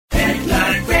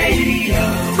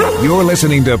You're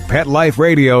listening to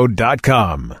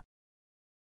PetLifeRadio.com.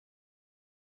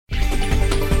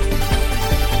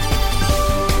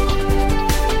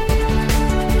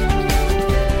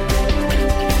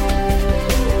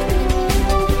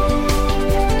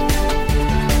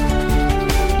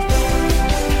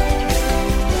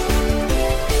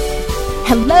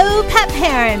 Hello, pet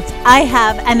parents. I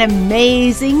have an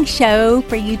amazing show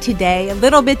for you today, a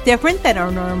little bit different than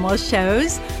our normal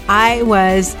shows. I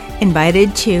was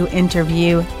invited to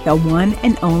interview the one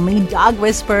and only dog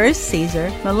whisperer, Cesar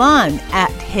Millan,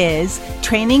 at his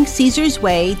Training Cesar's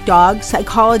Way Dog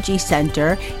Psychology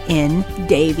Center in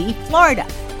Davie, Florida.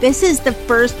 This is the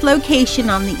first location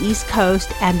on the East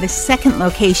Coast and the second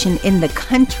location in the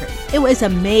country. It was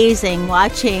amazing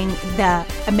watching the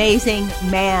amazing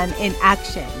man in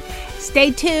action.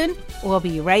 Stay tuned. We'll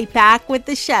be right back with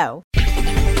the show.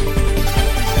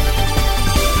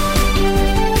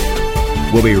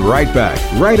 We'll be right back,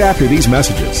 right after these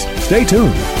messages. Stay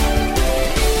tuned.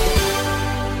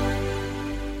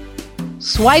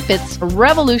 Swipe It's a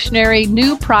revolutionary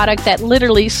new product that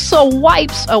literally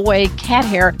swipes away cat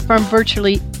hair from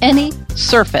virtually any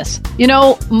surface. You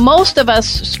know, most of us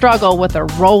struggle with a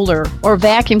roller or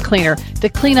vacuum cleaner to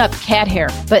clean up cat hair,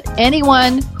 but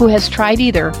anyone who has tried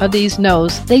either of these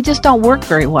knows they just don't work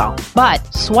very well. But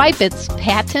Swipe It's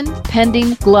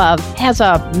patent-pending glove has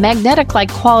a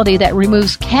magnetic-like quality that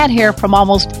removes cat hair from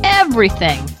almost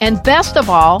everything. And best of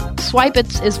all, Swipe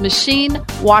It's is machine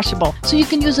washable, so you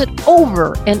can use it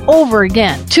over and over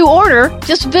again. To order,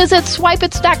 just visit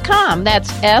swipeits.com.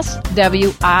 That's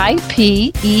SWIPETS.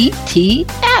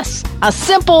 A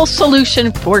simple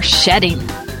solution for shedding.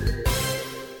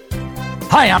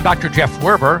 Hi, I'm Dr. Jeff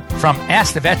Werber from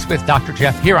Ask the Vets with Dr.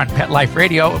 Jeff here on Pet Life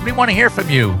Radio. We want to hear from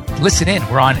you. Listen in.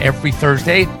 We're on every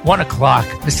Thursday, 1 o'clock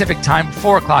Pacific time,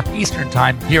 4 o'clock Eastern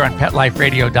time here on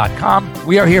PetLifeRadio.com.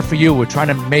 We are here for you. We're trying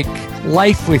to make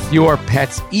life with your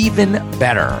pets even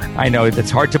better. I know that's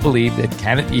hard to believe. That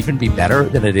can it even be better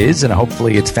than it is? And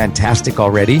hopefully it's fantastic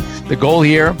already. The goal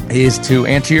here is to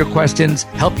answer your questions,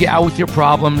 help you out with your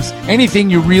problems,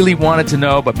 anything you really wanted to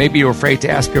know, but maybe you were afraid to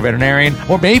ask your veterinarian,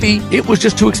 or maybe it was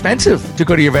just too expensive to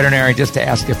go to your veterinarian just to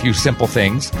ask a few simple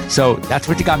things. So that's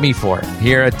what you got me for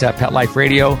here at Pet Life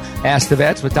Radio. Ask the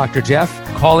Vets with Dr. Jeff.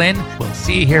 Call in. We'll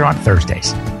see you here on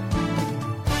Thursdays.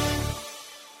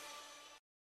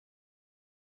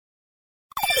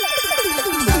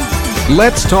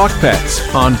 Let's Talk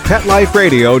Pets on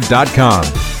PetLifeRadio.com.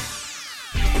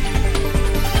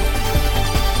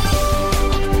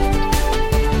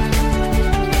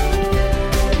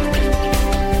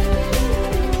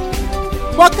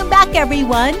 Welcome back,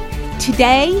 everyone.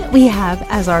 Today we have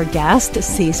as our guest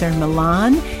Cesar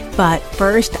Millan, but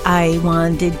first I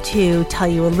wanted to tell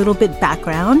you a little bit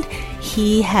background.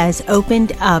 He has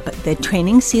opened up the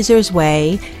Training Cesar's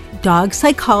Way Dog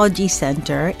Psychology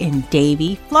Center in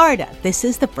Davie, Florida. This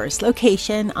is the first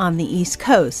location on the East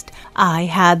Coast. I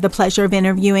had the pleasure of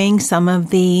interviewing some of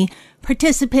the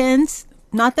participants,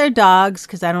 not their dogs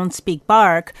because I don't speak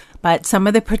bark, but some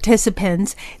of the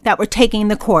participants that were taking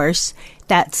the course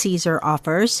that Cesar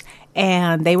offers.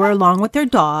 And they were along with their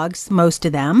dogs, most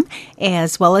of them,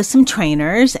 as well as some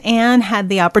trainers, and had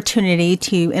the opportunity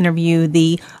to interview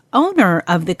the owner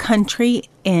of the Country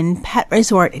Inn Pet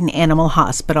Resort and Animal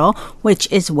Hospital,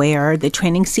 which is where the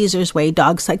Training Cesar's Way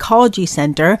Dog Psychology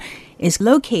Center is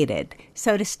located.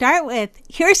 So to start with,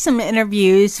 here's some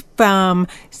interviews from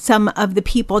some of the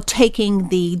people taking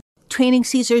the Training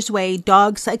Cesar's Way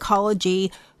Dog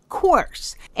Psychology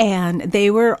course. And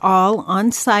they were all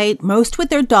on site, most with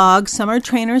their dogs. Some are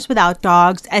trainers without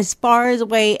dogs, as far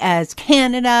away as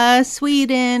Canada,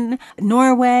 Sweden,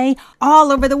 Norway,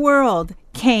 all over the world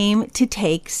came to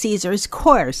take Cesar's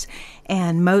course.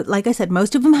 And like I said,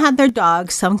 most of them had their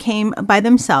dogs. Some came by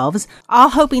themselves, all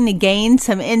hoping to gain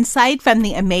some insight from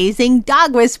the amazing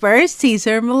dog whisperer,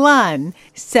 Cesar Millan.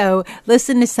 So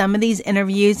listen to some of these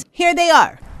interviews. Here they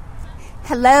are.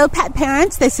 Hello, pet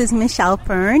parents. This is Michelle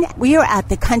Fern. We are at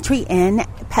the Country Inn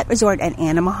Pet Resort and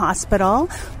Animal Hospital.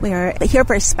 We're here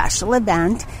for a special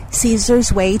event,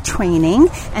 Cesar's Way Training,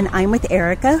 and I'm with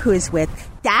Erica, who is with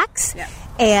Dax. Yeah.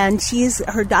 And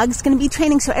her dog's going to be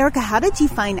training. So, Erica, how did you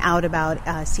find out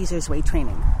about Cesar's Way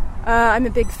Training? I'm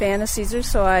a big fan of Cesar,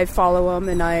 so I follow him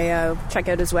and I check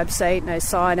out his website, and I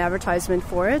saw an advertisement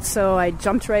for it, so I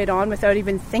jumped right on without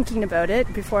even thinking about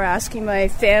it. Before asking my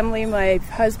family, my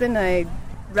husband, I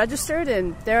registered,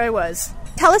 and there I was.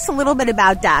 Tell us a little bit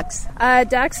about Dax.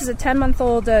 Dax is a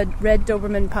 10-month-old red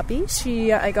Doberman puppy.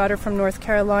 I got her from North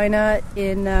Carolina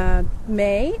in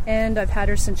May, and I've had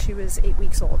her since she was 8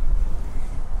 weeks old.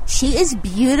 She is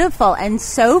beautiful and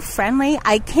so friendly.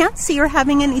 I can't see her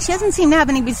having any, she doesn't seem to have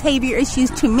any behavior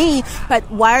issues to me, but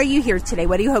why are you here today?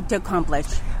 What do you hope to accomplish?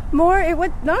 It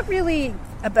would not really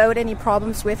about any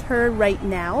problems with her right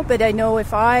now, but I know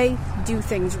if I do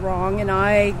things wrong and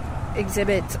I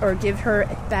exhibit or give her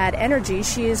bad energy,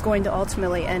 she is going to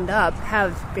ultimately end up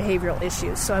have behavioral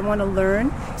issues. So I want to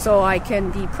learn so I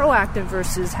can be proactive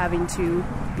versus having to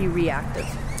be reactive.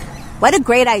 What a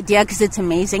great idea, because it's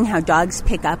amazing how dogs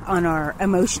pick up on our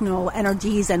emotional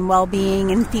energies and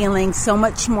well-being and feelings so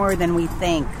much more than we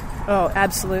think. Oh,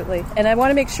 absolutely. And I want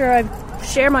to make sure I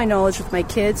share my knowledge with my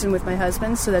kids and with my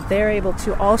husband so that they're able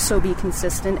to also be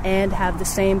consistent and have the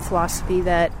same philosophy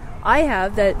that I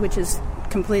have, which is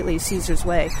completely Caesar's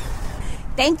way.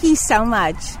 Thank you so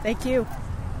much. Thank you.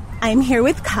 I'm here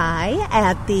with Kai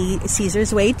at the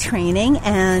Caesar's Way training,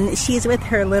 and she's with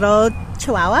her little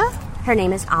Chihuahua. Her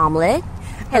name is Omelette.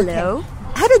 Hello. Okay.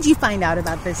 How did you find out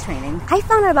about this training? I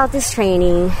found out about this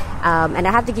training, and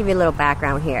I have to give you a little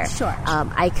background here. Sure.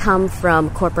 I come from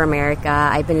corporate America.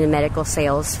 I've been in medical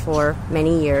sales for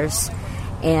many years.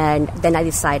 And then I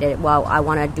decided, well, I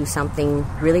want to do something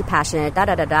really passionate,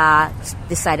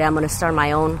 Decided I'm going to start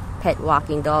my own pet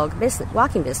walking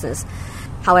business.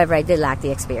 However, I did lack the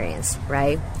experience,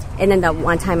 right? And then that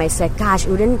one time I said, gosh,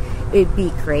 wouldn't it be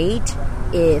great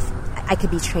if I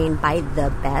could be trained by the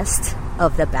best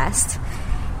of the best?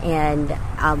 And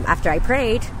after I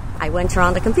prayed, I went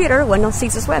around the computer, went on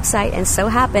Caesar's website, and so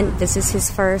happened this is his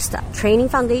first training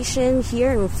foundation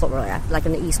here in Florida, like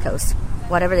on the East Coast.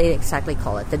 Whatever they exactly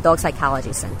call it, the Dog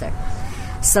Psychology Center.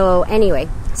 So anyway,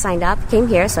 signed up, came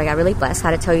here, so I got really blessed.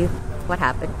 How to tell you what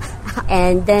happened.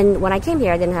 And then when I came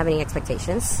here, I didn't have any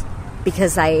expectations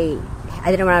because I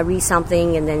didn't want to read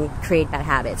something and then create bad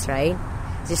habits, right?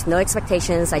 Just no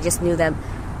expectations. I just knew that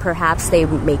perhaps they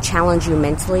may challenge you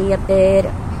mentally a bit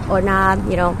or not,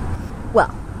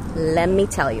 Well, let me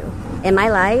tell you, in my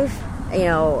life,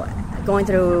 going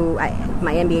through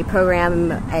my MBA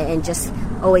program and just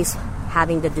always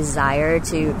having the desire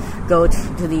to go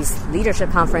to these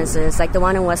leadership conferences, like the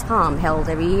one in West Palm, held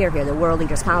every year here, the World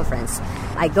Leaders Conference.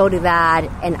 I go to that,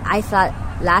 and I thought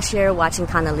last year watching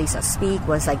Condoleezza speak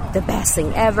was like the best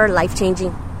thing ever,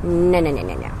 life-changing.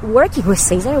 No. Working with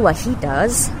Cesar, what he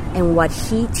does and what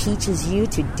he teaches you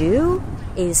to do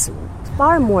is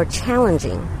far more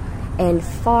challenging and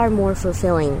far more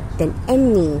fulfilling than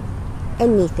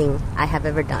anything I have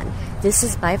ever done. This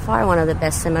is by far one of the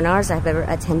best seminars I've ever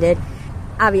attended.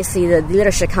 Obviously, the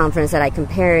leadership conference that I'm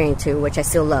comparing to, which I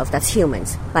still love, that's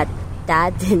Humans. But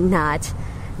that did not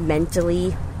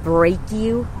mentally break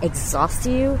you, exhaust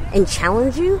you, and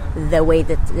challenge you the way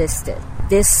that this did.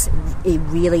 It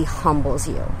really humbles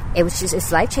you.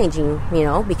 It's life-changing,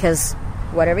 because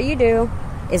whatever you do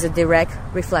is a direct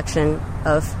reflection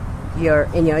of your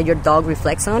dog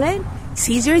reflects on it.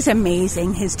 Caesar is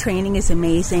amazing. His training is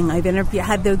amazing. I've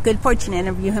had the good fortune to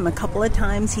interview him a couple of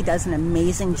times. He does an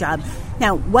amazing job.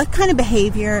 Now, what kind of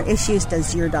behavior issues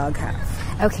does your dog have?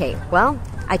 Okay, well,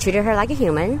 I treated her like a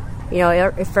human.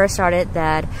 It first started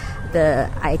that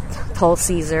I told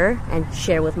Caesar and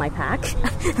shared with my pack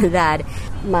that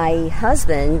my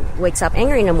husband wakes up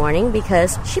angry in the morning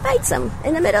because she bites him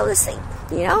in the middle of the sleep.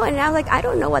 And I'm like, I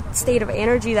don't know what state of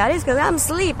energy that is because I'm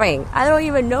sleeping. I don't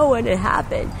even know when it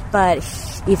happened. But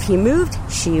if he moved,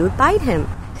 she would bite him.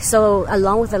 So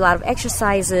along with a lot of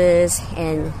exercises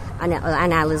and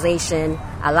analyzation,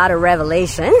 a lot of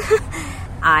revelation,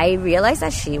 I realized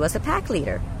that she was a pack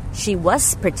leader. She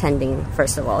was pretending,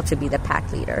 first of all, to be the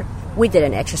pack leader. We did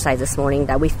an exercise this morning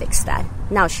that we fixed that.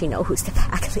 Now she knows who's the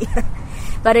pack leader.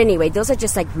 But anyway, those are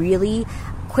just like really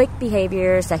quick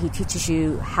behaviors that he teaches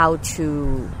you how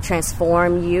to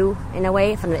transform you in a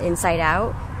way from the inside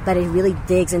out. But it really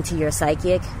digs into your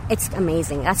psychic. It's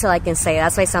amazing. That's all I can say.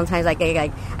 That's why sometimes I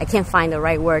can't find the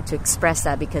right word to express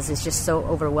that because it's just so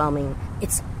overwhelming.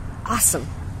 It's awesome.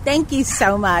 Thank you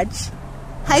so much.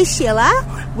 Hi,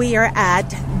 Sheila. We are at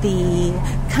the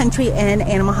Country Inn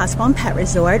Animal Hospital and Pet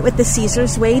Resort with the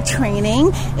Caesar's Way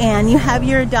training, and you have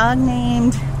your dog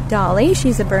named Dolly.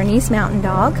 She's a Bernese Mountain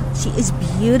Dog. She is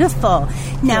beautiful.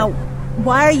 Now,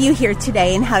 why are you here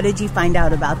today, and how did you find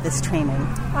out about this training?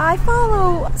 I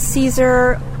follow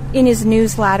Caesar in his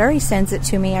newsletter. He sends it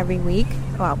to me every week.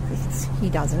 Well, he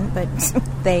doesn't, but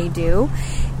they do.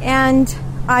 And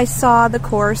I saw the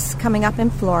course coming up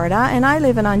in Florida, and I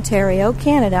live in Ontario,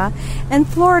 Canada, and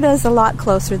Florida is a lot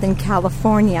closer than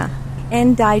California.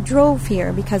 And I drove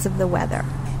here because of the weather.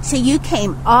 So you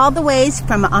came all the ways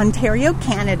from Ontario,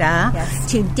 Canada,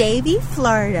 yes, to Davie,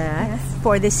 Florida, yes,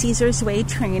 for the Caesar's Way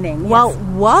training. Yes. Well,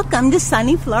 welcome to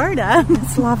sunny Florida.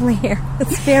 It's lovely here.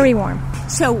 It's very warm.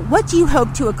 So what do you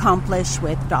hope to accomplish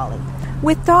with Dolly?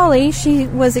 With Dolly, she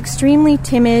was extremely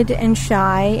timid and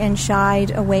shy and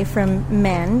shied away from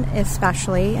men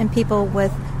especially, and people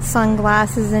with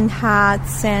sunglasses and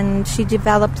hats, and she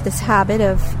developed this habit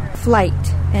of flight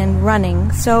and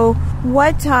running. So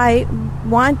what I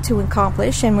want to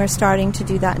accomplish, and we're starting to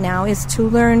do that now, is to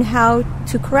learn how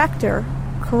to correct her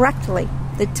correctly,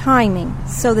 the timing,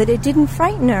 so that it didn't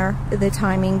frighten her, the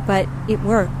timing, but it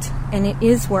worked, and it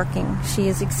is working. She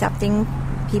is accepting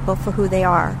people for who they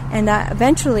are. And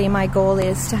eventually my goal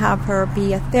is to have her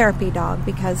be a therapy dog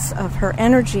because of her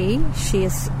energy. She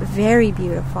is very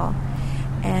beautiful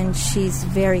and she's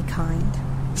very kind.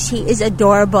 She is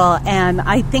adorable, and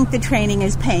I think the training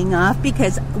is paying off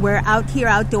because we're out here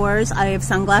outdoors. I have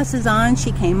sunglasses on.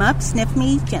 She came up, sniffed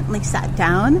me, gently sat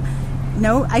down.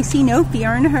 No, I see no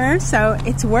fear in her, so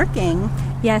it's working.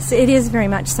 Yes, it is very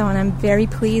much so, and I'm very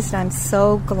pleased. I'm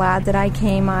so glad that I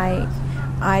came.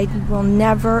 I will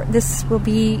never, this will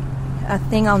be a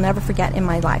thing I'll never forget in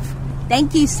my life.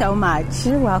 Thank you so much.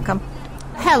 You're welcome.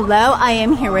 Hello, I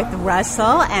am here with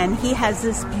Russell, and he has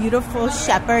this beautiful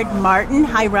shepherd, Martin.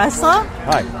 Hi, Russell.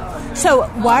 Hi. So,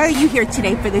 why are you here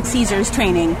today for the Caesars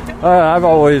training? I've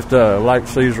always liked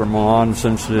Cesar Millan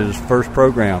since his first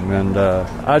program, and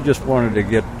I just wanted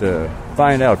to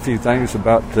find out a few things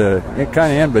about kind of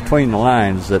in between the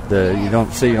lines that you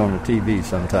don't see on the TV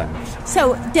sometimes.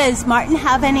 So, does Martin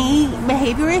have any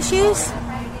behavior issues?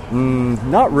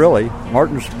 Not really.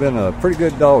 Martin's been a pretty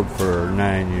good dog for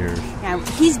 9 years. Yeah,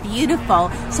 he's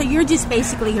beautiful. So you're just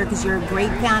basically here because you're a great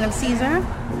fan of Caesar?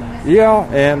 Yeah,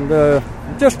 and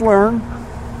just learn.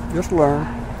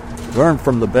 Learn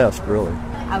from the best, really.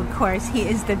 Of course, he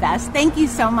is the best. Thank you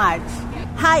so much.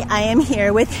 Hi, I am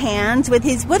here with Hans with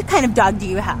his... What kind of dog do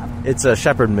you have? It's a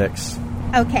shepherd mix.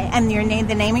 Okay, and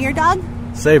the name of your dog?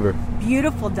 Saber.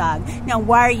 Beautiful dog. Now,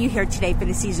 why are you here today for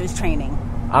the Caesars training?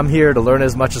 I'm here to learn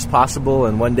as much as possible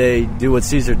and one day do what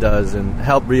Caesar does and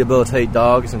help rehabilitate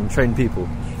dogs and train people.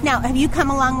 Now, have you come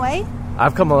a long way?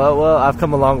 I've come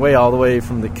a long way, all the way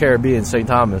from the Caribbean, St.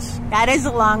 Thomas. That is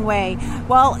a long way.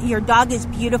 Well, your dog is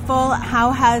beautiful.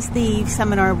 How has the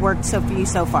seminar worked for you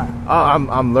so far?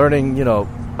 I'm learning,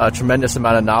 a tremendous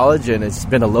amount of knowledge, and it's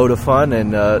been a load of fun,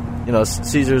 and,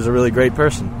 Caesar's a really great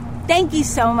person. Thank you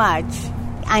so much.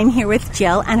 I'm here with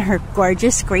Jill and her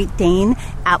gorgeous Great Dane,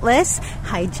 Atlas.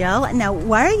 Hi, Jill. Now,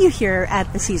 why are you here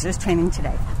at the Caesars training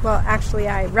today? Well, actually,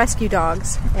 I rescue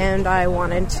dogs, and I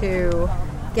wanted to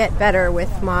get better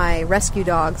with my rescue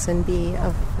dogs and be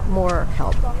of more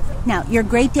help. Now, your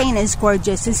Great Dane is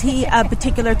gorgeous. Is he a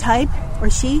particular type, or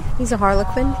she? He's a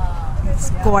Harlequin.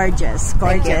 It's gorgeous.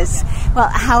 Well,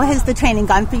 how has the training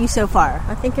gone for you so far?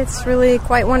 I think it's really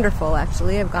quite wonderful,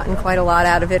 actually. I've gotten quite a lot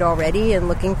out of it already and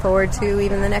looking forward to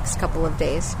even the next couple of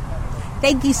days.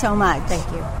 Thank you so much. Thank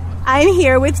you. I'm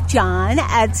here with John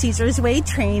at Caesars Way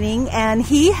Training, and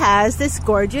he has this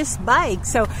gorgeous bike.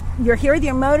 So you're here with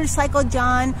your motorcycle,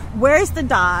 John. Where's the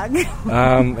dog?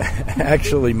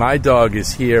 Actually, my dog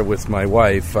is here with my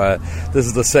wife. This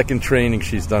is the second training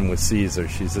she's done with Caesar.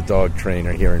 She's a dog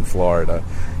trainer here in Florida.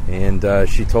 And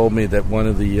she told me that one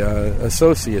of the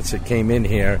associates that came in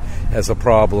here has a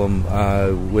problem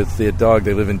with their dog.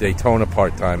 They live in Daytona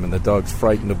part-time, and the dog's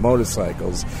frightened of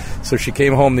motorcycles. So she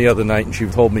came home the other night, and she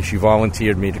told me she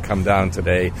volunteered me to come down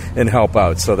today and help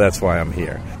out. So that's why I'm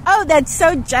here. Oh, that's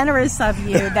so generous of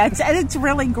you. It's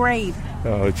really great.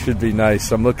 Oh, it should be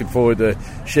nice. I'm looking forward to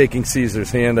shaking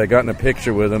Caesar's hand. I got in a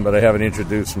picture with him, but I haven't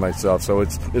introduced myself. So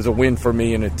there's a win for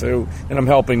me in it, too. And I'm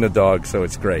helping the dog, so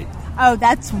it's great. Oh,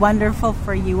 that's wonderful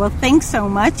for you. Well, thanks so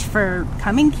much for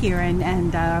coming here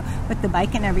and with the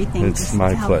bike and everything. It's just my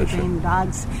to help pleasure. train the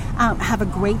dogs. Have a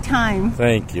great time.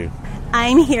 Thank you.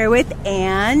 I'm here with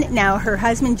Anne. Now, her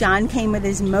husband John came with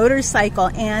his motorcycle.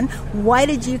 Anne, why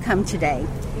did you come today?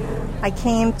 I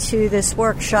came to this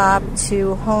workshop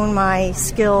to hone my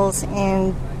skills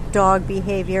in dog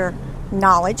behavior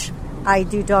knowledge. I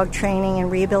do dog training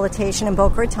and rehabilitation in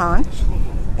Boca Raton,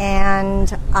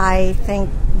 and I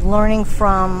think learning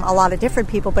from a lot of different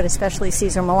people, but especially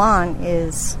Cesar Millan,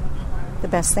 is the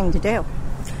best thing to do.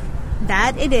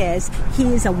 That it is. He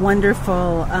is a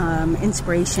wonderful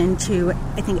inspiration to,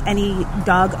 I think, any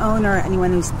dog owner,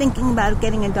 anyone who's thinking about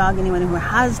getting a dog, anyone who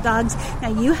has dogs. Now,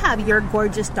 you have your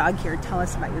gorgeous dog here. Tell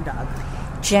us about your dog.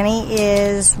 Jenny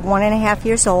is 1.5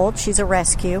 years old. She's a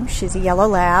rescue. She's a yellow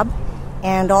lab,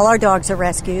 and all our dogs are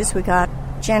rescues. We got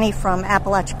Jenny from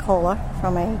Apalachicola,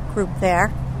 from a group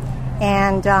there,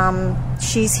 and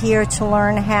she's here to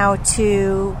learn how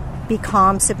to be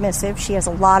calm, submissive. She has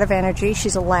a lot of energy.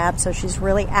 She's a lab, so she's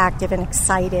really active and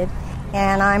excited.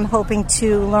 And I'm hoping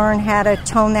to learn how to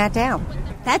tone that down.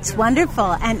 That's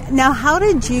wonderful. And now, how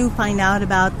did you find out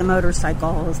about the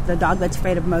motorcycles, the dog that's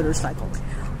afraid of motorcycles?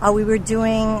 We were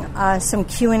doing some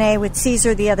Q&A with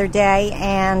Caesar the other day,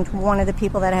 and one of the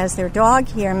people that has their dog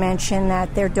here mentioned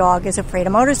that their dog is afraid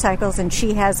of motorcycles, and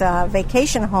she has a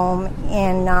vacation home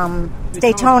in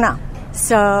Daytona.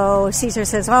 So Caesar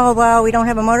says, oh, well, we don't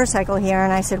have a motorcycle here.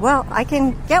 And I said, well, I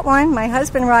can get one. My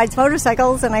husband rides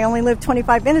motorcycles, and I only live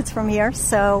 25 minutes from here.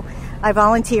 So I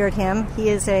volunteered him. He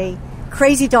is a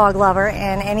crazy dog lover,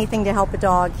 and anything to help a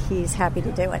dog, he's happy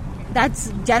to do it.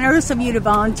 That's generous of you to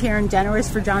volunteer and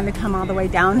generous for John to come all the way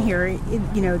down here,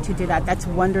 to do that. That's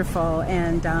wonderful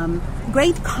and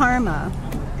great karma,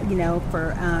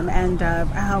 for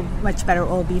how much better it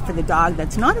will be for the dog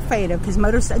that's not afraid of, because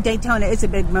Daytona is a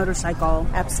big motorcycle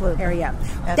area. Absolutely.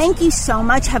 Thank you so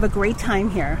much. Have a great time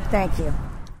here. Thank you.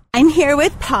 I'm here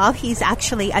with Paul. He's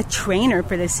actually a trainer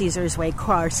for the Caesar's Way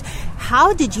course.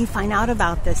 How did you find out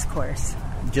about this course?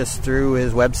 Just through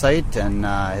his website and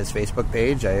his Facebook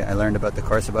page. I learned about the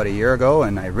course about a year ago,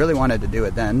 and I really wanted to do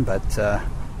it then, but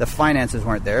the finances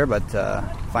weren't there, but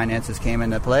finances came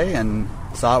into play and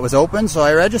saw it was open, so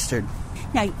I registered.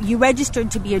 Now, you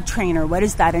registered to be a trainer. What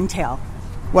does that entail?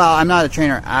 Well, I'm not a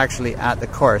trainer actually at the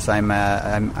course. I'm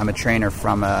a trainer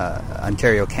from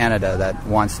Ontario, Canada, that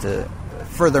wants to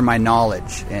further my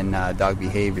knowledge in dog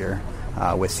behavior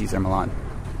with Cesar Millan.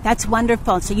 That's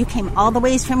wonderful. So you came all the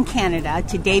ways from Canada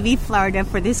to Davie, Florida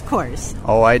for this course.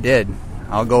 Oh, I did.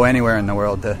 I'll go anywhere in the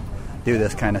world to do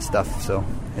this kind of stuff, so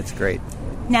it's great.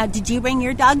 Now, did you bring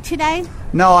your dog today?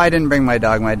 No, I didn't bring my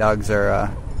dog. My dogs are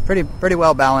pretty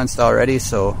well balanced already,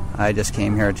 so I just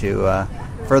came here to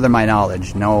further my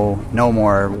knowledge. No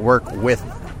more work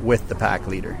with the pack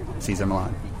leader, Cesar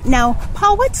Millan. Now,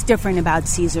 Paul, what's different about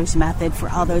Caesar's method for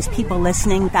all those people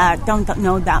listening that don't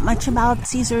know that much about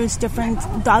Caesar's different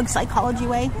dog psychology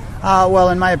way? Well,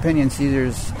 in my opinion,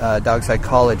 Caesar's dog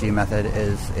psychology method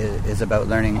is about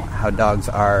learning how dogs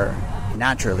are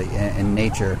naturally in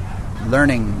nature,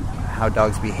 learning how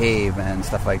dogs behave and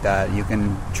stuff like that. You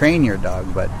can train your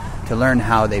dog, but to learn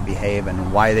how they behave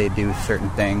and why they do certain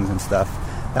things and stuff,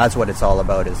 that's what it's all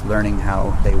about, is learning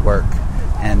how they work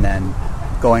and then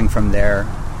going from there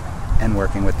and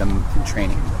working with them and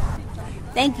training.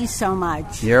 Thank you so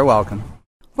much. You're welcome.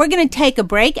 We're going to take a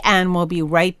break, and we'll be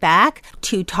right back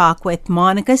to talk with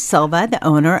Monica Silva, the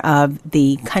owner of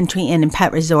the Country Inn and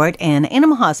Pet Resort and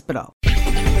Animal Hospital.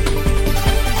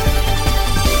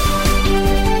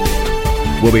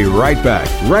 We'll be right back,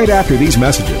 right after these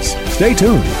messages. Stay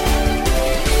tuned.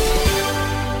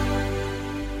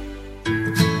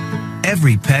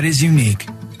 Every pet is unique.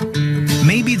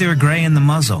 Maybe they're gray in the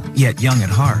muzzle, yet young at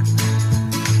heart.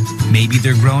 Maybe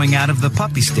they're growing out of the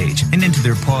puppy stage and into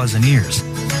their paws and ears.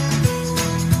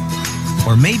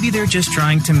 Or maybe they're just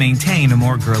trying to maintain a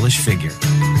more girlish figure.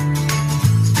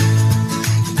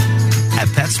 At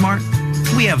PetSmart,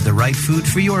 we have the right food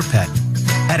for your pet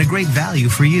at a great value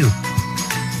for you.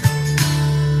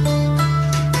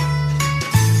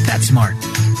 PetSmart.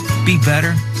 Be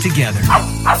better together.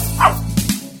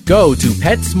 Go to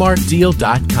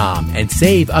PetSmartDeal.com and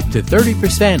save up to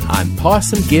 30% on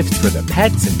awesome gifts for the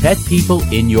pets and pet people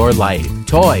in your life.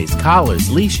 Toys, collars,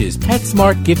 leashes,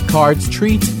 PetSmart gift cards,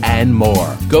 treats, and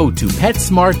more. Go to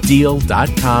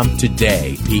PetSmartDeal.com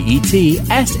today.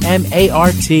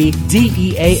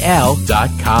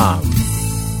 PetSmartDeal.com.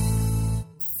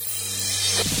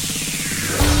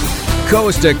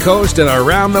 Coast to coast and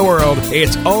around the world,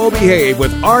 it's All Behave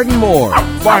with Arden Moore.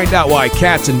 Find out why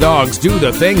cats and dogs do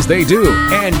the things they do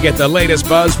and get the latest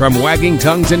buzz from wagging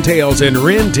tongues and tails in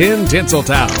Rin Tin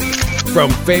Tinseltown. From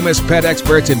famous pet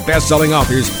experts and best-selling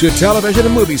authors to television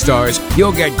and movie stars,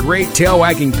 you'll get great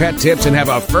tail-wagging pet tips and have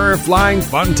a fur-flying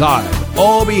fun time.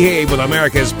 All Behave with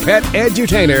America's pet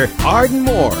edutainer, Arden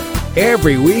Moore.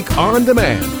 Every week on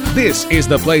demand. This is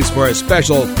the place for a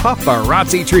special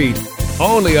paparazzi treat.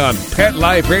 Only on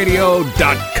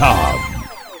PetLifeRadio.com.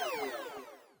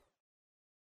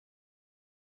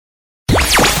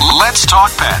 Let's talk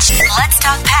pets. Let's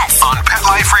talk pets On Pet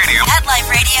Life Radio. Pet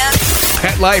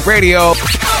Life Radio.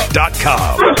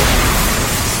 PetLifeRadio.com.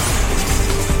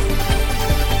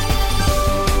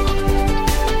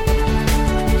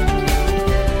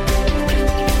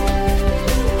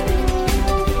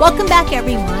 Welcome back,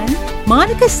 everyone.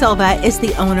 Monica Silva is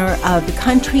the owner of the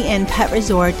Country Inn Pet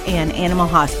Resort and Animal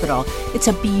Hospital. It's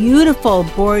a beautiful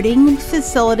boarding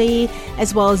facility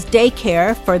as well as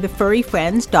daycare for the furry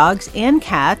friends, dogs and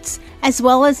cats, as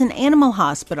well as an animal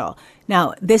hospital.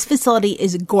 Now, this facility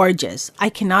is gorgeous. I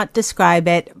cannot describe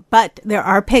it, but there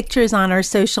are pictures on our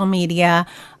social media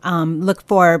Look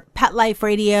for Pet Life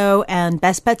Radio and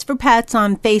Best Pets for Pets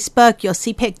on Facebook. You'll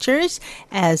see pictures,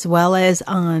 as well as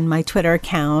on my Twitter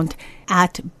account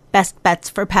at Best Pets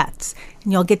for Pets.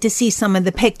 And you'll get to see some of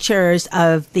the pictures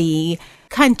of the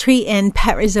Country Inn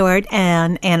Pet Resort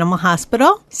and Animal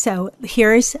Hospital. So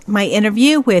here's my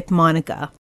interview with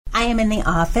Monica. I am in the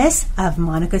office of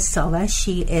Monica Silva.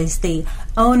 She is the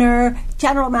owner,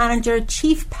 general manager,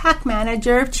 chief pack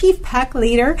manager, chief pack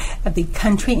leader of the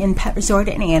Country Inn Pet Resort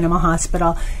and Animal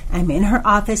Hospital. I'm in her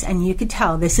office, and you could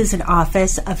tell this is an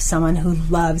office of someone who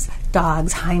loves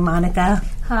dogs. Hi, Monica.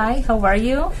 Hi, how are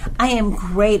you? I am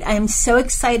great. I am so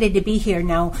excited to be here.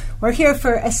 Now, we're here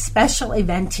for a special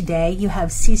event today. You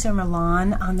have Cesar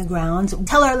Millan on the grounds.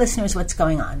 Tell our listeners what's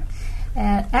going on.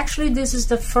 Actually, this is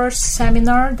the first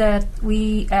seminar that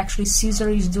Cesar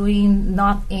is doing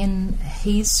not in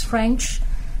his ranch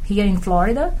here in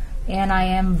Florida, and I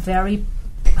am very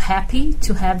happy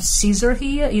to have Cesar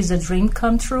here. It's a dream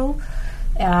come true.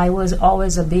 I was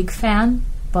always a big fan,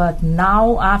 but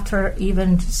now after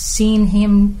even seeing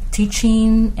him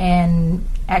teaching and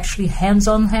actually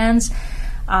hands-on hands,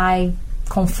 I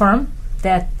confirm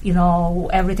that,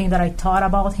 everything that I thought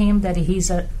about him, that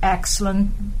he's an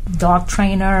excellent dog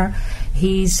trainer.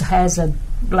 He has a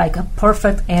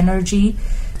perfect energy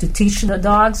to teach the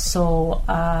dogs. So,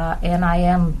 and I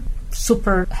am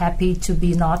super happy to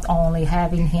be not only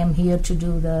having him here to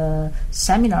do the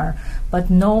seminar, but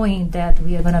knowing that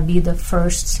we are going to be the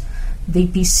first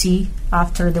DPC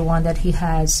after the one that he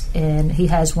has, and he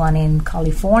has one in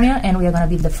California, and we are going to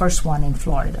be the first one in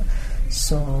Florida.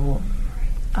 So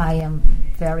I am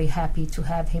very happy to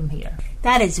have him here.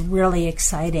 That is really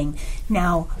exciting.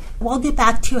 Now, we'll get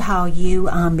back to how you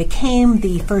became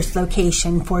the first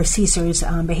location for Cesar's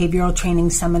behavioral training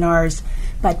seminars.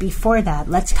 But before that,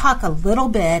 let's talk a little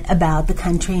bit about the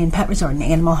Country Inn Pet Resort and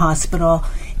Animal Hospital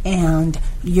and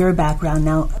your background.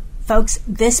 Now, folks,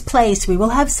 this place, we will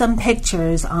have some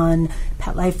pictures on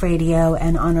Pet Life Radio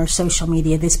and on our social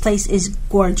media. This place is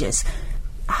gorgeous.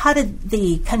 How did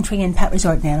the Country Inn Pet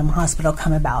Resort and Animal Hospital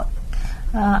come about?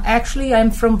 Actually,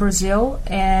 I'm from Brazil,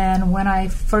 and when I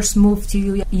first moved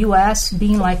to U.S.,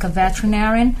 being like a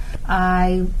veterinarian,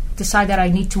 I decided I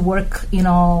need to work,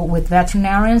 with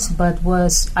veterinarians, but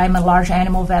I'm a large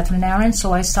animal veterinarian,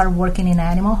 so I started working in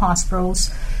animal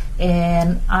hospitals,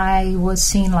 and I was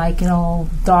seeing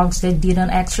dogs that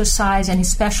didn't exercise, and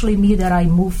especially me that I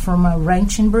moved from a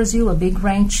ranch in Brazil, a big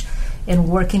ranch, and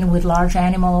working with large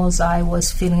animals, I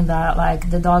was feeling that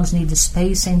the dogs need the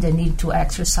space and they need to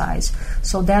exercise.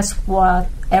 So that's what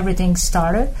everything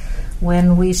started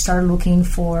when we started looking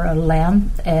for a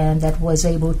land and that was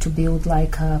able to build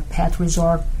a pet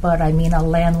resort. But I mean a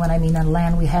land, when I mean a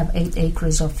land, we have 8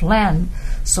 acres of land.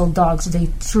 So dogs, they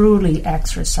truly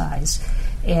exercise.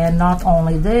 And not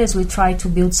only this, we tried to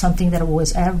build something that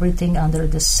was everything under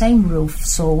the same roof.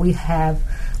 So we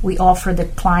offer the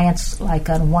clients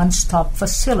a one-stop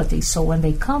facility. So when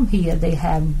they come here, they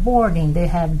have boarding, they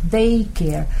have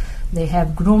daycare, they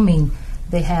have grooming,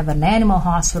 they have an animal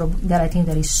hospital that I think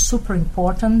that is super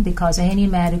important because any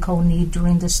medical need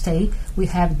during the stay, we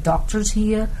have doctors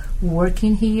here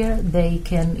working here. They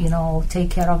can, take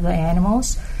care of the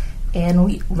animals.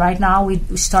 And right now we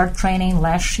start training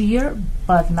last year,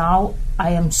 but now I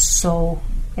am so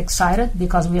excited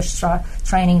because we are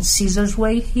training Cesar's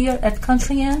Way here at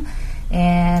Country Inn,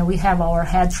 and we have our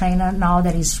head trainer now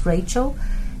that is Rachel,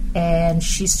 and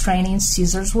she's training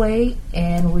Cesar's Way,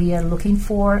 and we are looking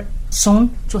for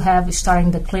soon to have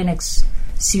starting the clinics,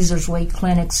 Cesar's Way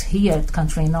clinics here at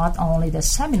Country Inn, not only the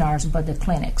seminars but the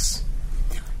clinics.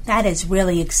 That is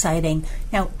really exciting.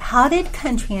 Now, how did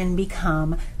Country Inn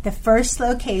become the first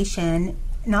location,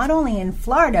 not only in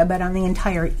Florida, but on the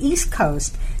entire East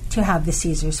Coast, to have the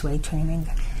Cesar's Way training?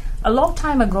 A long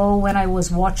time ago, when I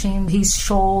was watching his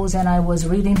shows and I was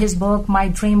reading his book, my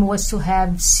dream was to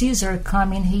have Cesar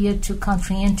come in here to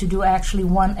Country Inn to do actually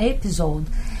one episode.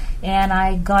 And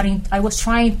I was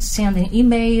trying to send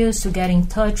emails to get in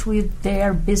touch with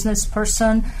their business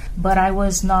person, but I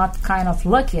was not kind of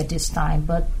lucky at this time.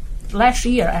 But last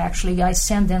year, actually, I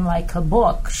sent them a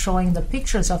book showing the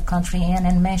pictures of Country Inn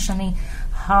and mentioning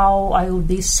how I would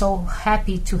be so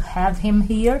happy to have him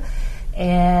here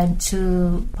and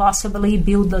to possibly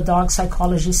build the dog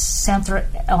psychologist center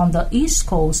on the East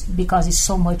Coast because it's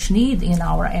so much need in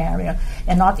our area,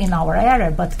 and not in our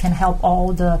area, but can help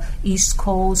all the East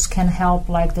Coast, can help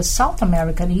the South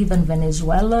America, even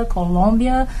Venezuela,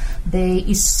 Colombia.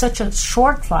 It's such a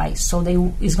short flight, so they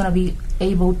is going to be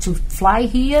able to fly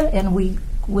here, and we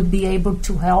would be able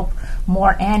to help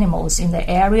more animals in the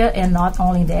area, and not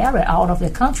only in the area, out of the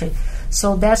country.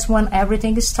 So that's when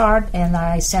everything started, and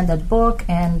I sent that book,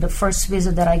 and the first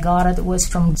visit that I got it was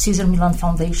from Cesar Millan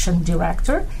Foundation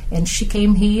director, and she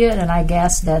came here, and I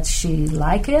guess that she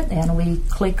liked it, and we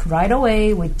clicked right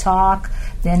away, we talked,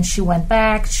 then she went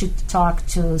back, she talked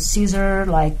to Cesar,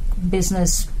 like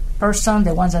business person,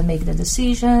 the ones that make the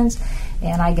decisions,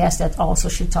 and I guess that also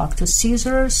she talked to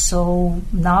Cesar, so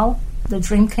now the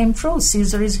dream came true.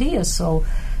 Cesar is here, so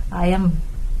I am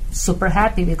super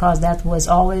happy because that was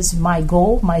always my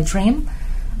goal, my dream.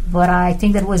 But I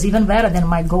think that was even better than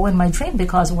my goal and my dream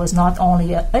because it was not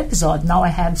only an episode. Now I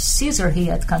have Cesar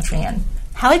here at Country Inn.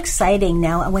 How exciting.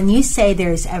 Now, when you say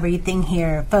there's everything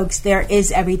here, folks, there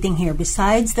is everything here.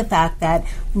 Besides the fact that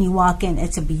when you walk in,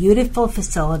 it's a beautiful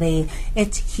facility.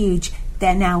 It's huge.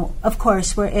 Then now, of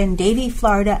course, we're in Davie,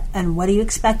 Florida. And what do you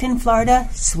expect in Florida?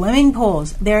 Swimming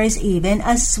pools. There is even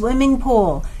a swimming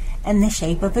pool in the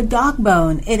shape of a dog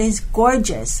bone. It is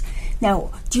gorgeous.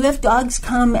 Now, do you have dogs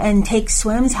come and take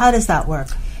swims? How does that work?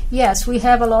 Yes, we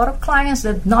have a lot of clients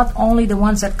that not only the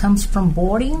ones that comes from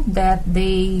boarding, that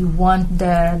they want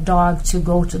their dog to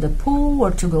go to the pool or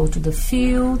to go to the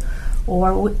field,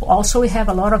 or we have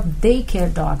a lot of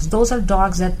daycare dogs. Those are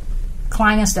dogs that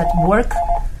clients that work,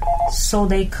 so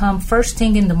they come first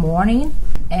thing in the morning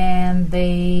and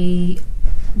they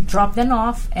drop them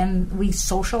off, and we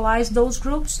socialize those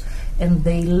groups, and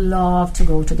they love to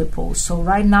go to the pool. So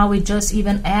right now we just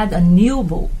even add a new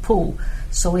pool.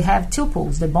 So we have two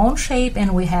pools, the bone shape,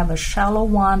 and we have a shallow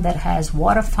one that has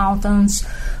water fountains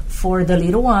for the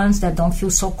little ones that don't feel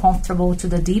so comfortable to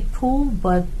the deep pool.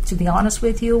 But to be honest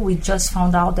with you, we just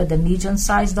found out that the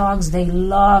medium-sized dogs, they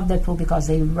love the pool because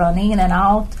they run in and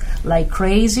out like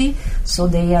crazy. So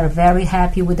they are very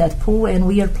happy with that pool, and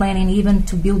we are planning even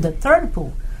to build a third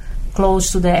pool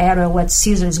close to the area where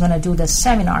Cesar is going to do the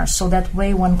seminar. So that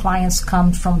way when clients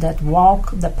come from that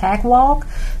walk, the pack walk,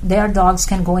 their dogs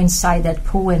can go inside that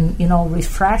pool and,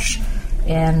 refresh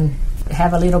and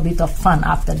have a little bit of fun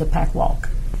after the pack walk.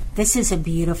 This is a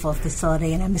beautiful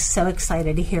facility, and I'm so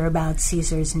excited to hear about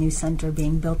Cesar's new center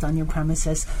being built on your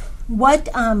premises. What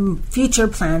future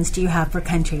plans do you have for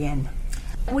Country Inn?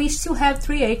 We still have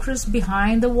 3 acres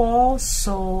behind the wall,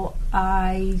 so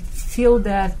I feel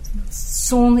that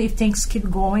soon if things keep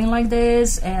going like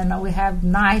this, and we have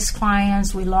nice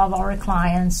clients, we love our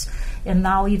clients, and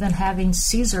now even having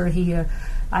Cesar here,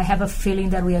 I have a feeling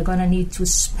that we are going to need to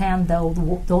expand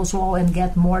those walls and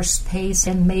get more space,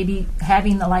 and maybe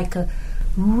having like a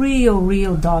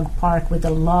real dog park with a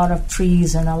lot of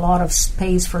trees and a lot of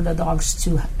space for the dogs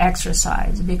to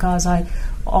exercise, because I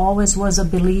always was a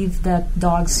belief that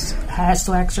dogs has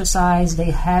to exercise,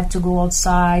 they have to go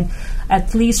outside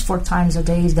at least 4 times a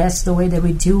day. That's the way that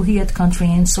we do here at Country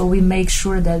Inn, so we make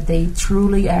sure that they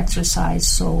truly exercise.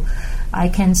 So I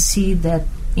can see that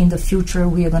in the future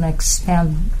we are going to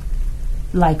expand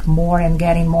like more and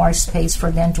getting more space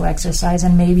for them to exercise,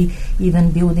 and maybe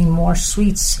even building more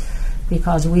suites,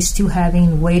 because we're still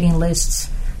having waiting lists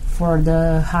for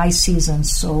the high season,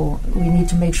 so we need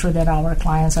to make sure that our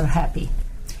clients are happy.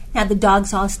 Now, the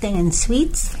dogs all stay in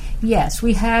suites? Yes,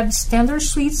 we have standard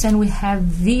suites and we have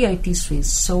VIP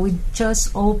suites. So we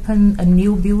just opened a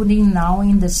new building now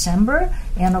in December,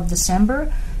 end of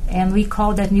December, and we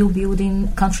call that new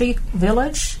building Country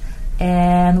Village,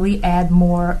 and we add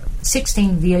more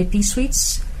 16 VIP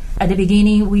suites. At the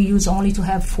beginning, we used only to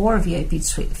have 4 VIP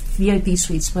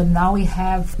suites, but now we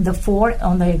have the 4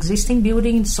 on the existing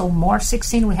building, so more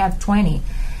 16, we have 20.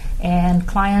 And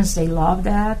clients, they love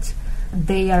that.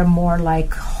 They are more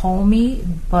like homey,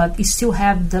 but we still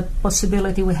have the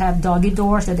possibility, we have doggy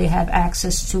doors that they have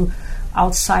access to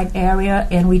outside area,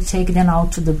 and we take them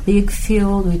out to the big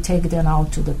field, we take them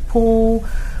out to the pool.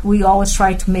 We always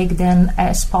try to make them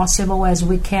as possible as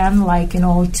we can,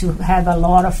 to have a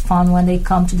lot of fun when they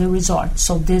come to the resort.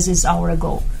 So this is our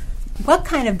goal. What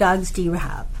kind of dogs do you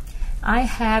have? I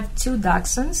have 2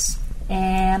 Dachshunds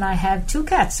and I have 2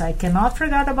 cats. I cannot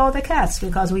forget about the cats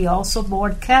because we also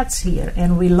board cats here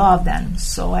and we love them.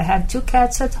 So I have 2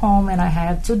 cats at home and I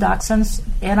have 2 Dachshunds,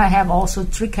 and I have also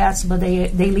 3 cats, but they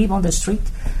live on the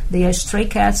street. They are stray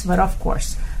cats, but of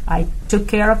course I took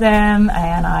care of them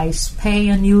and I spay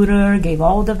and neuter, gave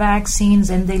all the vaccines,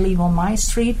 and they live on my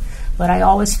street. But I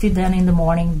always feed them in the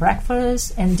morning,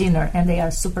 breakfast and dinner, and they are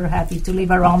super happy to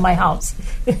live around my house.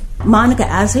 Monica,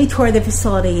 as we tour the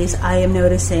facilities, I am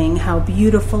noticing how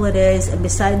beautiful it is, and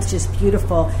besides just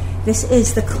beautiful, this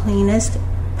is the cleanest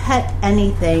pet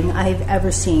anything I've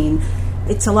ever seen.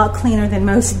 It's a lot cleaner than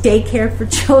most daycare for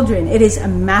children. It is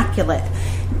immaculate.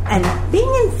 And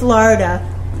being in Florida,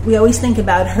 We always think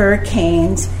about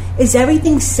hurricanes. Is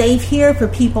everything safe here for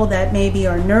people that maybe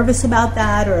are nervous about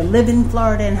that or live in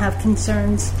Florida and have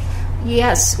concerns?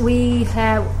 Yes, we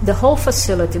have the whole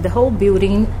facility, the whole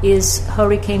building is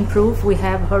hurricane proof. We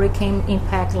have hurricane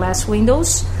impact glass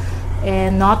windows.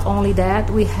 And not only that,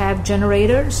 we have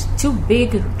generators, 2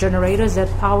 big generators that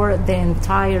power the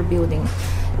entire building.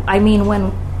 I mean,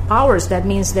 when powers, that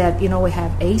means that, we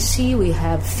have AC, we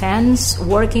have fans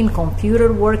working,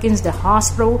 computer working, the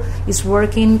hospital is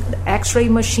working, the x-ray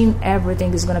machine,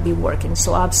 everything is going to be working.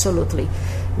 So absolutely,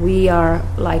 we are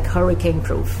like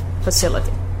hurricane-proof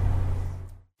facility.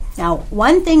 Now,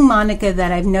 one thing, Monica,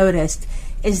 that I've noticed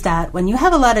is that when you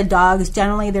have a lot of dogs,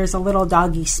 generally there's a little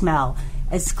doggy smell.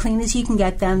 As clean as you can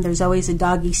get them, there's always a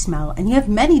doggy smell. And you have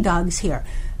many dogs here,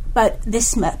 but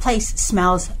this place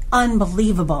smells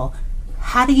unbelievable.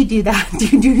 How do you do that? Do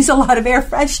you use a lot of air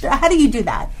freshener? How do you do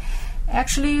that?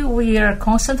 Actually, we are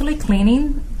constantly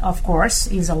cleaning. Of course,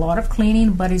 is a lot of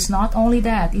cleaning, but it's not only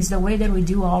that. It's the way that we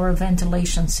do our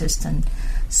ventilation system.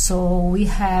 So we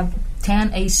have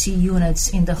 10 AC units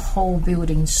in the whole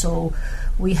building. So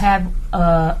we have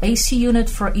an AC unit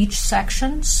for each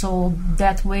section. So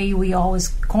that way we always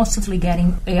constantly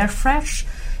getting air fresh.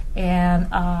 And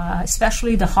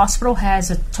especially the hospital has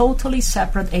a totally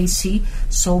separate AC,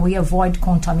 so we avoid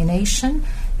contamination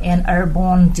and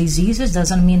airborne diseases.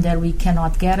 Doesn't mean that we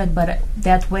cannot get it, but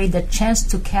that way the chance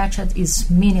to catch it is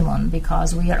minimum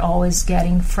because we are always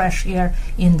getting fresh air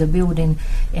in the building.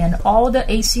 And all the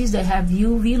ACs, they have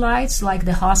UV lights like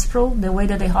the hospital, the way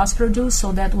that the hospital do,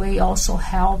 so that way also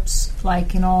helps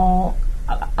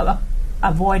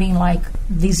avoiding like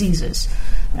diseases.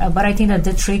 But I think that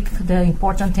the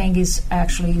important thing is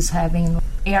having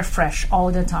air fresh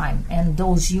all the time. And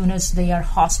those units, they are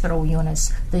hospital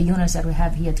units. The units that we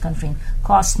have here at Confrin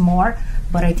cost more,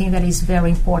 but I think that is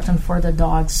very important for the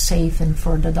dog's safe and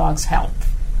for the dog's health.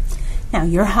 Now,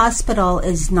 your hospital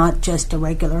is not just a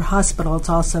regular hospital, it's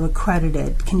also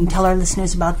accredited. Can you tell our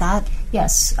listeners about that?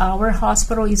 Yes, our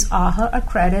hospital is AHA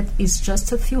accredited. It's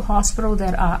just a few hospitals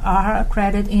that are AHA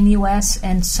accredited in U.S.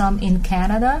 and some in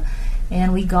Canada.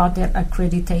 And we got their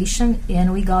accreditation,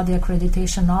 and we got the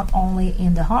accreditation not only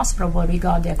in the hospital, but we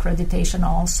got the accreditation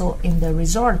also in the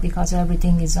resort because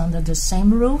everything is under the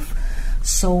same roof.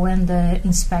 So when the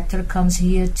inspector comes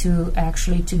here to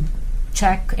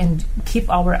check and keep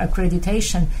our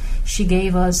accreditation, she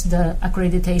gave us the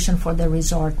accreditation for the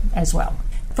resort as well.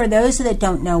 For those that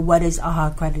don't know, what is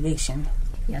AHA accreditation?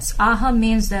 Yes, AHA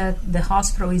means that the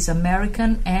hospital is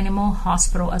American Animal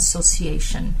Hospital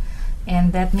Association.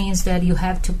 And that means that you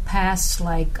have to pass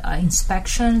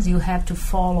inspections, you have to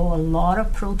follow a lot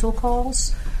of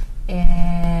protocols,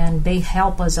 and they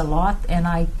help us a lot. And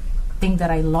I think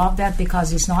that I love that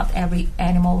because it's not every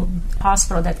animal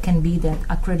hospital that can be that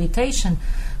accreditation,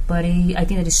 but I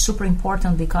think that is super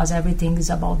important because everything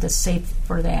is about the safety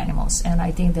for the animals. And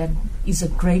I think that is a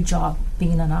great job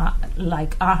being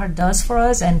like AHA does for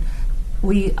us, and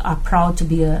we are proud to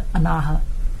be an AHA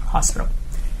hospital.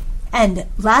 And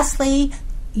lastly,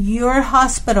 your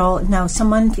hospital, now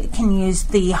someone can use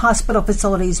the hospital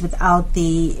facilities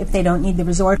if they don't need the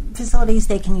resort facilities,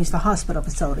 they can use the hospital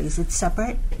facilities. It's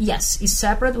separate? Yes, it's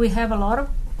separate. We have a lot of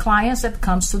clients that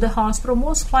comes to the hospital.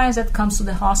 Most clients that comes to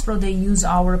the hospital, they use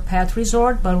our pet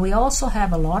resort, but we also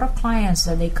have a lot of clients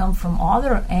that they come from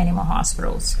other animal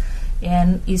hospitals.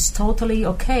 And it's totally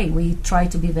okay. We try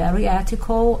to be very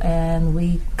ethical, and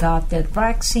we got the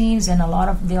vaccines, and a lot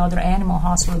of the other animal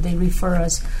hospitals, they refer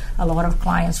us a lot of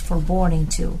clients for boarding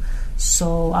too.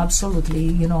 So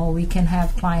absolutely, we can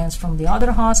have clients from the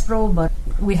other hospital, but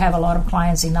we have a lot of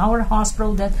clients in our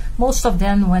hospital that most of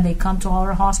them, when they come to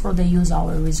our hospital, they use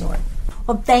our resort.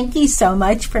 Well, thank you so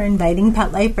much for inviting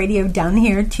Pet Life Radio down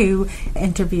here to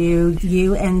interview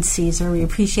you and Caesar. We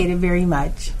appreciate it very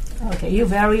much. Okay, you're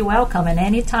very welcome, and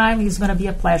anytime it's going to be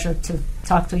a pleasure to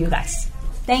talk to you guys.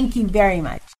 Thank you very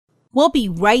much. We'll be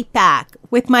right back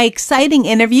with my exciting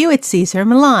interview with Cesar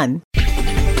Millan.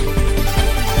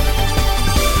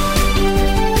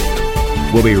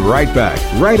 We'll be right back,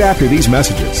 right after these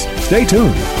messages. Stay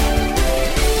tuned.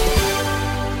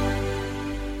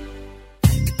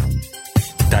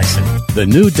 Dyson. The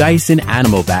new Dyson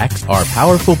Animal Vacs are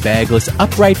powerful bagless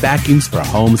upright vacuums for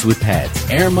homes with pets.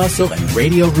 Air muscle and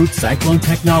radial root cyclone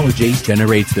technology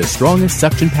generates the strongest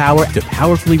suction power to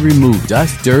powerfully remove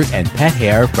dust, dirt, and pet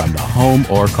hair from the home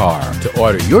or car. To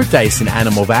order your Dyson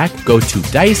Animal Vac, go to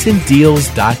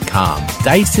DysonDeals.com.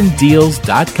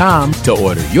 DysonDeals.com to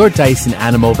order your Dyson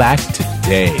Animal Vac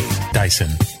today. Dyson.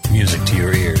 Music to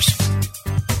your ears.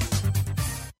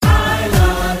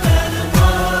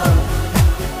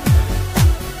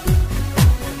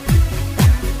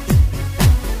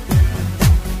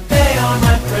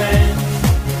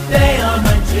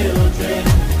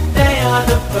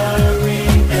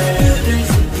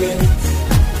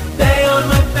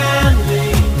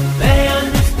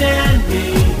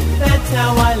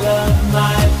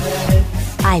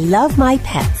 Love My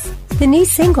Pets, the new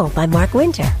single by Mark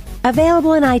Winter.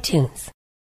 Available on iTunes.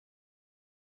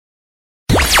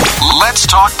 Let's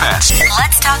talk pets.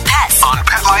 Let's talk pets On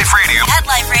Pet Life Radio. Pet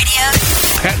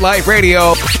Life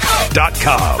Radio.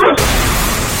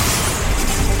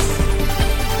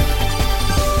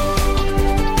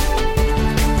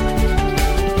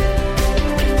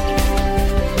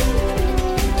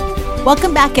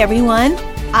 Welcome back, everyone.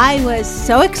 I was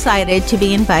so excited to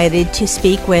be invited to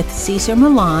speak with Cesar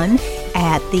Millan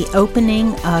at the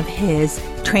opening of his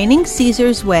Training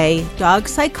Caesar's Way Dog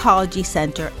Psychology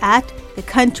Center at the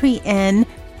Country Inn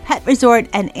Pet Resort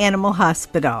and Animal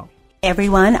Hospital.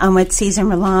 Everyone, I'm with Cesar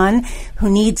Millan, who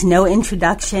needs no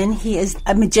introduction. He is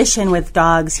a magician with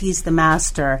dogs. He's the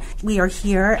master. We are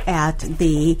here at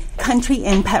the Country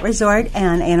Inn Pet Resort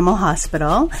and Animal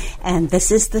Hospital, and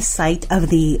this is the site of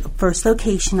the first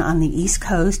location on the East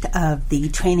Coast of the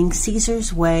Training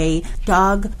Caesar's Way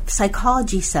Dog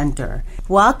Psychology Center.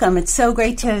 Welcome. It's so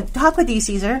great to talk with you,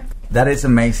 Cesar. That is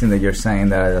amazing that you're saying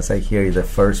that. As I hear you, the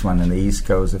first one on the East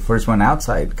Coast, the first one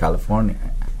outside California.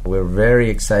 We're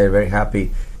very excited, very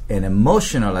happy, and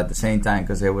emotional at the same time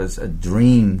because it was a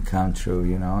dream come true.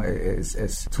 You know,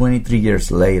 it's 23 years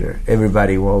later.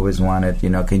 Everybody always wanted, you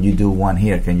know, can you do one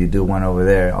here? Can you do one over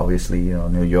there? Obviously, you know,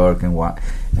 New York and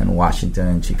Washington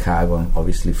and Chicago and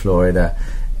obviously Florida,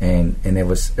 and it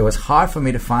was hard for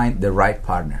me to find the right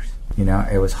partners. You know,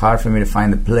 it was hard for me to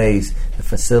find the place, the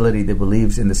facility that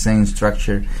believes in the same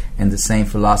structure and the same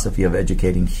philosophy of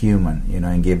educating human, you know,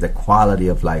 and give the quality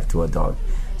of life to a dog.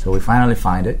 So we finally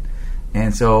find it,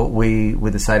 and so we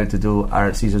decided to do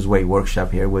our Caesar's Way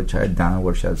workshop here, which I've done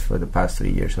workshops for the past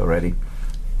 3 years already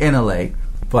in LA.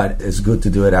 But it's good to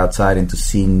do it outside and to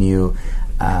see new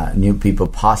people,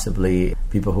 possibly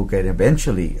people who can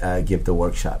eventually give the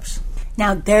workshops.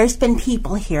 Now, there's been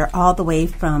people here all the way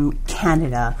from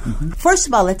Canada. Mm-hmm. First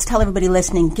of all, let's tell everybody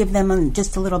listening, give them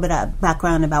just a little bit of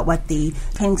background about what the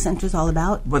training center is all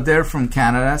about. But they're from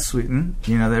Canada, Sweden.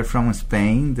 You know, they're from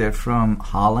Spain. They're from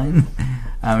Holland.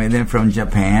 They're from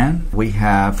Japan. We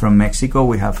have from Mexico.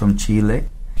 We have from Chile.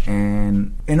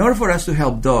 And in order for us to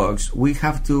help dogs, we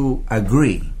have to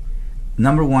agree,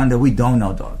 number one, that we don't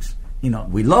know dogs. You know,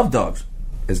 we love dogs.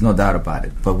 There's no doubt about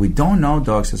it. But we don't know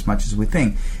dogs as much as we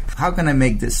think. How can I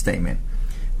make this statement?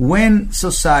 When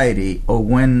society or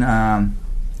when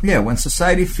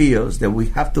society feels that we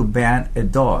have to ban a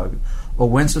dog, or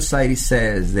when society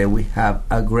says that we have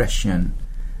aggression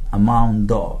among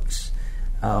dogs,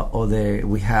 or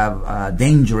we have a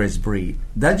dangerous breed,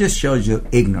 that just shows you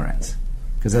ignorance.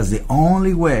 Because that's the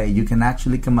only way you can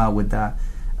actually come out with that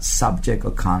subject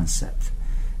or concept.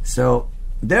 So,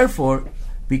 therefore,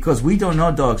 because we don't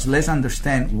know dogs, let's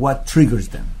understand what triggers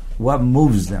them, what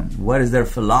moves them, what is their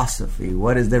philosophy,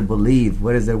 what is their belief,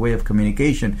 what is their way of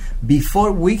communication,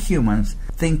 before we humans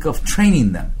think of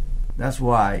training them. That's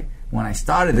why when I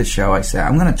started the show, I said,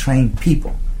 I'm going to train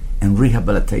people and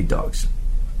rehabilitate dogs.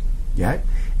 Yeah?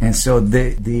 And so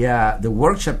the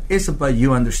workshop is about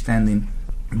you understanding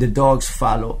the dogs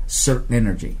follow certain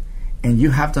energy. And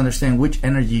you have to understand which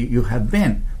energy you have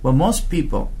been. Well, most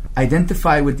people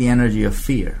identify with the energy of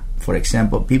fear. For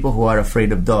example, people who are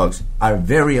afraid of dogs are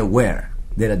very aware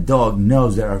that a dog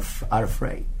knows they are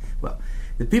afraid. Well,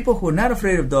 the people who are not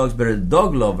afraid of dogs but are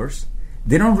dog lovers,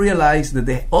 they don't realize that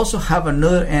they also have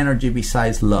another energy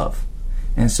besides love.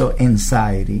 And so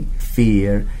anxiety,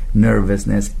 fear,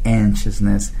 nervousness,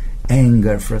 anxiousness,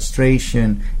 anger,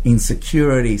 frustration,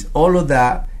 insecurities, all of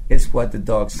that is what the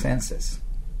dog senses.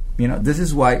 You know, this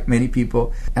is why many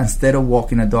people, instead of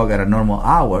walking a dog at a normal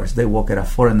hours, they walk at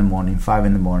 4 in the morning, 5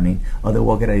 in the morning, or they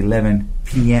walk at 11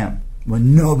 p.m.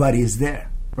 when nobody is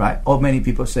there, right? Or many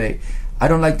people say, I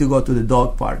don't like to go to the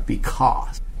dog park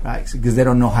because they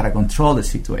don't know how to control the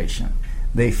situation.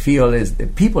 They feel as the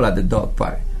people at the dog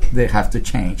park, they have to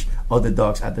change, or the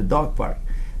dogs at the dog park.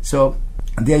 So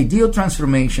the ideal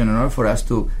transformation in order for us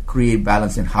to create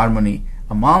balance and harmony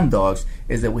among dogs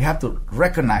is that we have to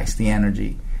recognize the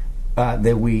energy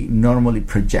that we normally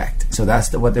project. So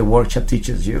that's what the workshop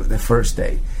teaches you the first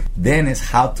day. Then is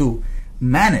how to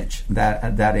manage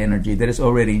that energy that is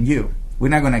already in you. We're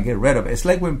not going to get rid of it. It's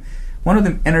like when one of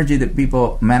the energy that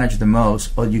people manage the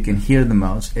most, or you can hear the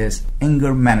most, is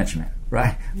anger management,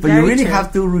 right? But you really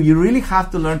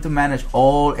have to learn to manage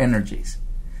all energies,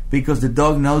 because the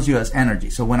dog knows you as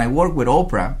energy. So when I work with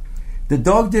Oprah, the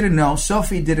dog didn't know,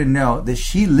 Sophie didn't know that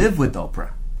she lived with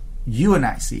Oprah. You and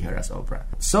I see her as Oprah.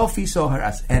 Sophie saw her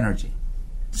as energy.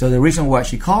 So the reason why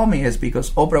she called me is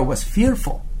because Oprah was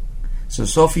fearful. So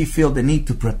Sophie felt the need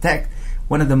to protect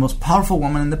one of the most powerful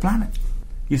women on the planet.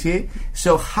 You see?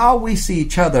 So how we see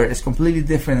each other is completely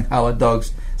different than how our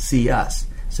dogs see us.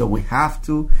 So we have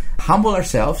to humble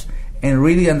ourselves and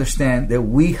really understand that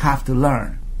we have to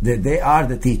learn, that they are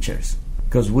the teachers,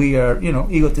 because we are,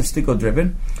 egotistical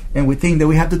driven, and we think that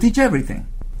we have to teach everything,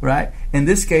 right? In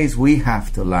this case, we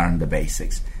have to learn the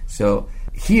basics. So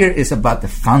here is about the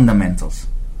fundamentals.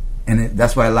 And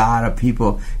that's why a lot of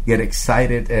people get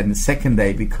excited in the second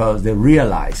day, because they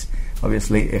realize,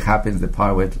 obviously, it happens the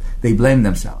part where they blame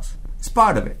themselves. It's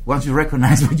part of it. Once you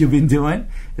recognize what you've been doing,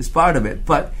 it's part of it.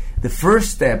 But the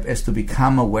first step is to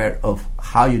become aware of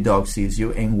how your dog sees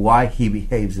you and why he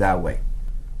behaves that way,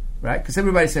 right? Because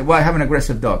everybody says, well, I have an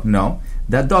aggressive dog. No,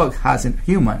 that dog has a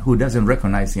human who doesn't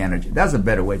recognize the energy. That's a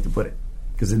better way to put it,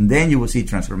 because then you will see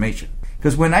transformation.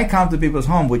 Because when I come to people's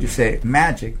home, would you say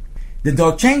magic, the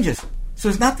dog changes. So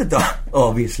it's not the dog,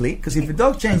 obviously, because if the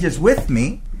dog changes with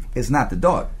me, it's not the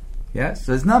dog. Yeah,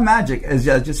 so it's not magic. It's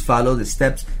just follow the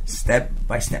steps, step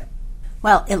by step.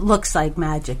 Well, it looks like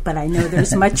magic, but I know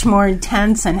there's much more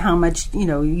intense and how much,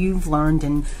 you've learned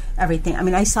and everything. I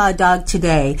mean, I saw a dog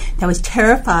today that was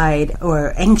terrified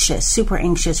or anxious, super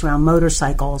anxious around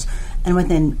motorcycles, and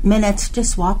within minutes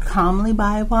just walked calmly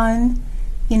by one,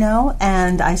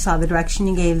 and I saw the direction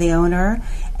you gave the owner,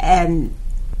 and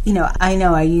I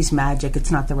know I use magic, it's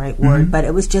not the right word, but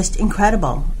it was just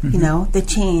incredible, the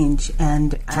change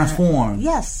and transform.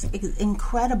 Yes,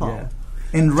 incredible. Yeah.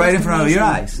 And right in front of your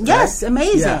eyes. Yes, right?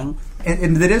 Amazing. Yeah.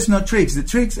 And there is no tricks. The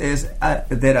tricks is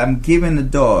that I'm giving the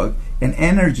dog an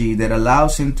energy that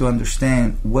allows him to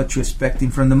understand what you're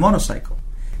expecting from the motorcycle.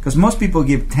 Because most people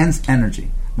give tense energy.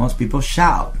 Most people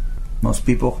shout. Most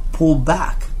people pull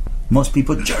back. Most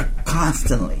people jerk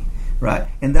constantly, right?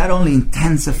 And that only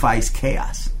intensifies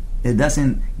chaos. It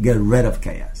doesn't get rid of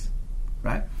chaos,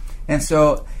 right? And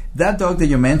so that dog that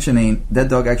you're mentioning, that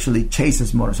dog actually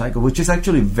chases motorcycle, which is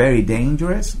actually very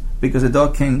dangerous, because the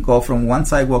dog can go from one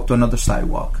sidewalk to another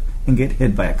sidewalk and get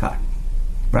hit by a car,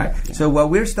 right? Yeah. So what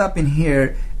we're stopping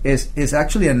here is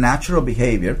actually a natural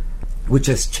behavior, which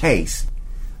is chase.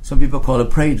 Some people call it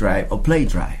prey drive or play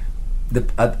drive.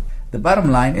 The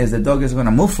bottom line is the dog is going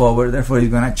to move forward, therefore he's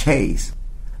going to chase.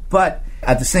 But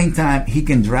at the same time, he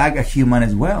can drag a human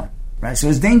as well, right? So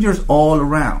it's dangerous all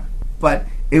around. But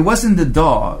it wasn't the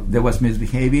dog that was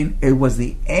misbehaving. It was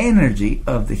the energy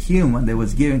of the human that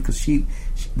was given, because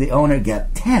the owner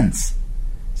got tense.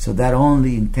 So that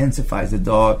only intensifies the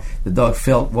dog. The dog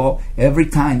felt, well, every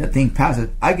time that thing passes,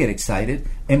 I get excited,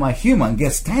 and my human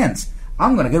gets tense.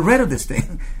 I'm going to get rid of this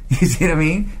thing. You see what I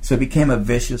mean? So it became a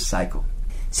vicious cycle.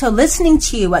 So listening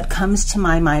to you, what comes to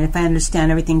my mind, if I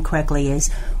understand everything correctly, is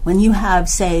when you have,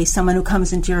 say, someone who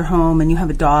comes into your home and you have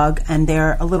a dog and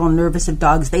they're a little nervous of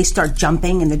dogs, they start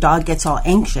jumping and the dog gets all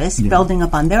anxious, building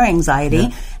up on their anxiety,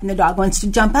 and the dog wants to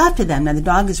jump after them. Now, the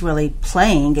dog is really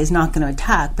playing, is not going to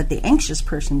attack, but the anxious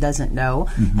person doesn't know,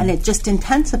 and it just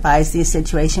intensifies the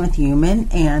situation with the human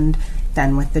and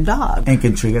then with the dog. And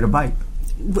can trigger a bite.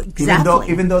 Exactly.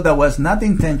 Even though that was not the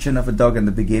intention of a dog in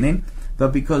the beginning,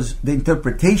 but because the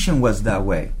interpretation was that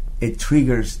way, it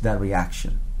triggers that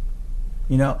reaction.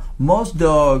 Most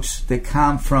dogs, they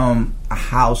come from a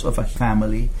house of a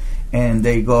family, and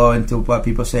they go into what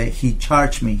people say, he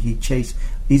charged me, he chased,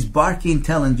 he's barking,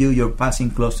 telling you you're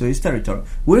passing close to his territory.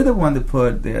 We're the one that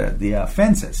put the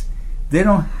fences. They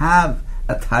don't have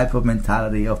a type of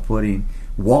mentality of putting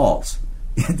walls.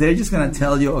 They're just going to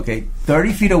tell you, okay,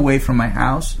 30 feet away from my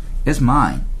house is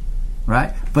mine.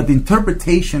 Right? But the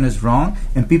interpretation is wrong,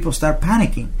 and people start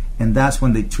panicking, and that's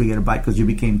when they trigger a bite, because you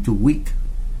became too weak.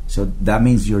 So that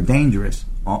means you're dangerous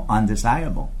or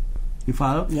undesirable. You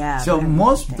follow? Yeah. So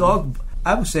most dog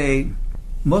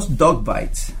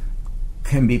bites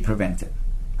can be prevented.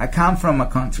 I come from a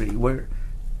country where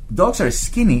dogs are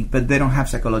skinny, but they don't have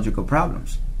psychological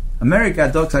problems. America,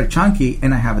 dogs are chunky,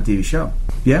 and I have a TV show.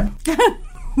 Yeah?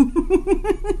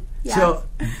 Yeah. So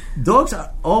dogs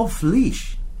are off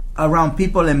leash. Around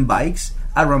people in bikes,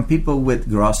 around people with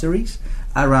groceries,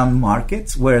 around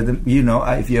markets where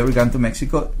if you ever gone to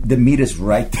Mexico, the meat is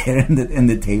right there in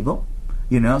the table,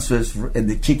 so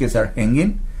the chickens are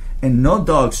hanging, and no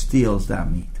dog steals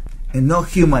that meat, and no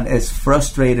human is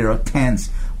frustrated or tense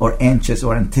or anxious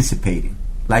or anticipating,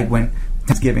 like when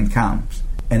Thanksgiving comes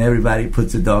and everybody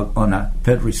puts a dog on a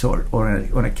pet resort or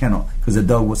on a kennel because the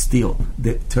dog will steal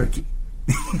the turkey.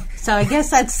 So I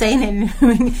guess that's saying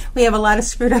it. We have a lot of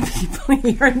screwed up people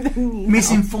here.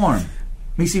 Misinformed.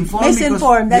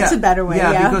 That's a better way.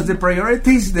 Yeah, because the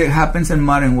priorities that happens in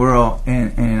modern world,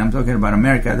 and I'm talking about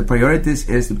America, the priorities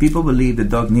is the people believe the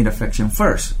dog need affection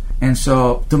first. And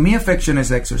so, to me, affection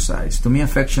is exercise. To me,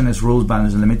 affection is rules,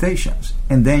 boundaries, and limitations.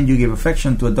 And then you give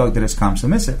affection to a dog that is calm,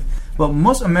 submissive. But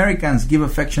most Americans give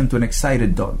affection to an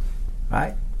excited dog,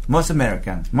 right? Most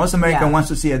Americans wants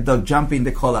to see a dog jumping,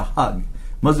 they call a hug.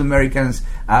 Most Americans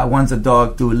want a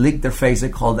dog to lick their face, they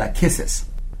call that kisses.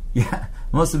 Yeah.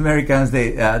 Most Americans,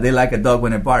 they like a dog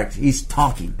when it barks. He's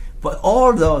talking. But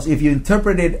all those, if you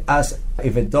interpret it as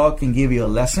if a dog can give you a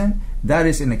lesson, that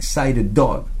is an excited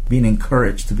dog being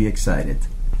encouraged to be excited.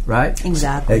 Right?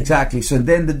 Exactly. So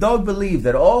then the dog believes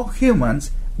that all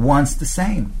humans wants the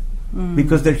same.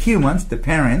 Because they're humans, the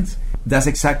parents, that's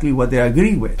exactly what they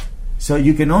agree with. So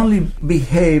you can only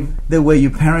behave the way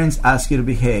your parents ask you to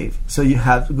behave. So you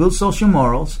have good social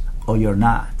morals or you're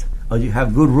not. Or you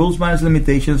have good rules, manners,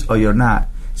 limitations or you're not.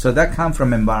 So that comes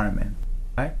from environment.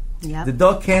 Right? Yep. The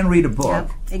dog can't read a book.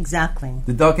 Yep, exactly.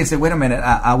 The dog can say, wait a minute,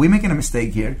 are we making a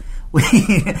mistake here?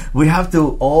 We have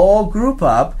to all group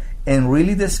up and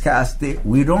really discuss that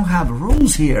we don't have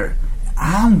rules here.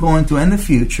 I'm going to, in the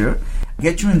future,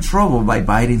 get you in trouble by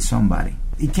biting somebody.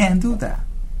 He can't do that,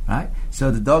 right?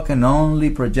 So the dog can only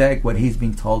project what he's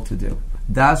being told to do.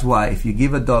 That's why if you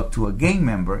give a dog to a gang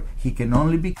member, he can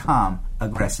only become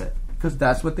aggressive, because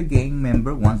that's what the gang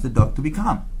member wants the dog to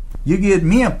become. You give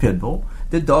me a pit bull,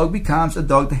 the dog becomes a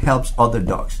dog that helps other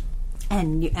dogs.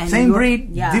 And same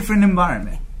breed, different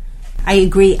environment. I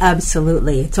agree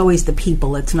absolutely. It's always the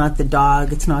people. It's not the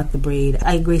dog. It's not the breed.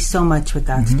 I agree so much with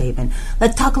that statement.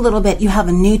 Let's talk a little bit. You have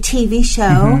a new TV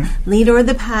show, Leader of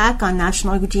the Pack, on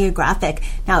National Geographic.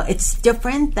 Now, it's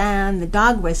different than The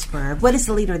Dog Whisperer. What is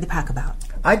the Leader of the Pack about?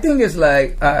 I think it's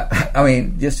like,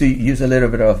 just to use a little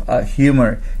bit of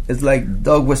humor, it's like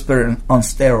Dog Whisperer on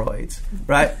steroids,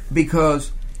 right?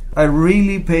 Because I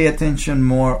really pay attention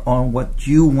more on what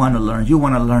you want to learn. You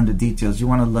want to learn the details. You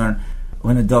want to learn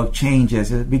when a dog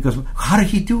changes, because how did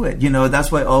he do it? You know,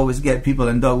 that's why I always get people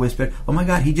in Dog Whisper, oh my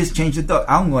God, he just changed the dog.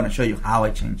 I'm going to show you how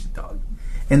I changed the dog.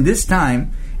 And this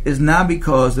time is not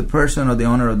because the person or the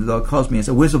owner of the dog calls me. It's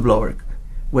a whistleblower,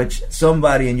 which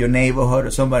somebody in your neighborhood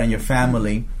or somebody in your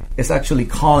family is actually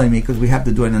calling me because we have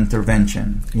to do an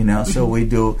intervention, you know. So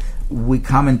we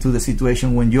come into the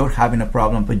situation when you're having a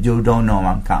problem, but you don't know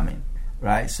I'm coming.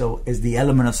 Right, so it's the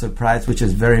element of surprise, which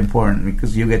is very important,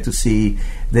 because you get to see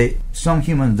that some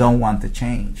humans don't want to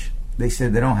change. They say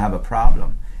they don't have a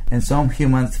problem, and some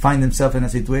humans find themselves in a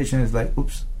situation. It's like,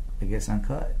 oops, I guess I'm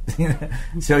cut.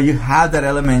 So you have that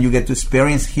element. You get to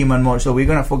experience human more. So we're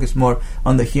going to focus more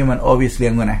on the human. Obviously,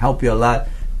 I'm going to help you a lot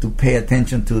to pay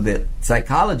attention to the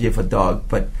psychology of a dog,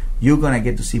 but you're going to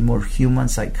get to see more human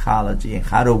psychology and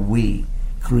how do we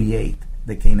create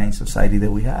the canine society that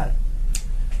we have.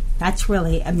 That's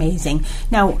really amazing.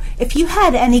 Now, if you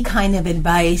had any kind of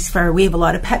advice we have a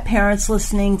lot of pet parents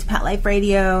listening to Pet Life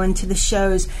Radio and to the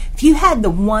shows. If you had the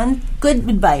one good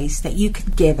advice that you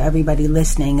could give everybody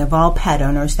listening of all pet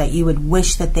owners that you would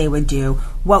wish that they would do,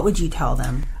 what would you tell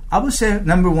them? I would say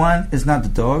number one is not the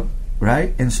dog,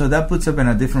 right? And so that puts up in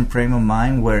a different frame of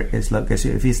mind where it's like,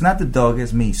 if it's not the dog,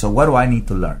 it's me. So what do I need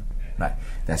to learn? Right?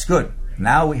 That's good.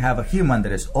 Now we have a human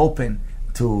that is open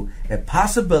to a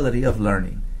possibility of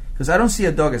learning. Because I don't see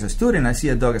a dog as a student, I see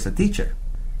a dog as a teacher.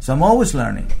 So I'm always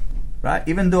learning, right?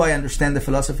 Even though I understand the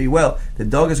philosophy well, the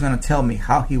dog is going to tell me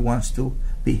how he wants to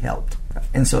be helped.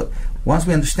 And so once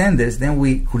we understand this, then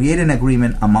we create an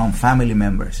agreement among family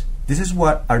members. This is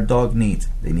what our dog needs.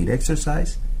 They need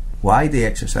exercise. Why they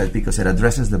exercise? Because it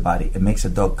addresses the body. It makes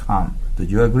a dog calm. Do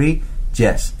you agree?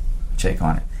 Yes. Check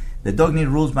on it. The dog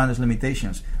needs rules, manners,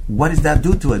 limitations. What does that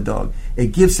do to a dog?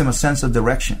 It gives him a sense of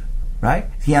direction. Right?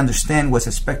 He understands what's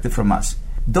expected from us.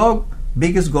 Dog,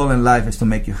 biggest goal in life is to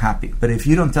make you happy. But if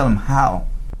you don't tell him how,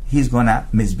 he's going to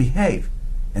misbehave.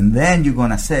 And then you're going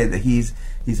to say that he's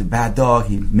a bad dog,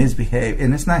 he misbehaved,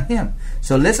 and it's not him.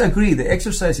 So let's agree the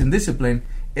exercise and discipline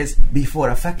is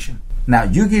before affection. Now,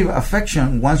 you give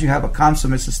affection once you have a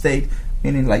consummate state,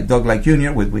 meaning like dog like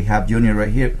Junior, we have Junior right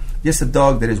here, just a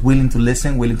dog that is willing to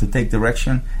listen, willing to take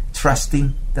direction,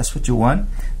 trusting, that's what you want.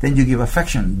 Then you give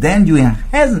affection. Then you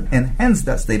enhance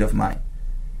that state of mind.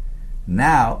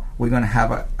 Now we're going to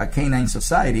have a canine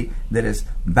society that is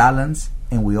balanced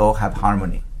and we all have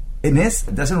harmony. And it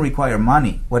doesn't require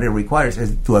money. What it requires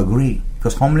is to agree.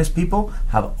 Because homeless people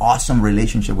have awesome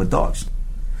relationship with dogs.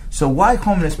 So why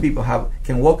homeless people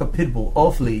can walk a pit bull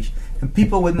off leash and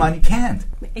people with money can't?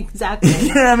 Exactly.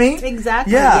 You know what I mean?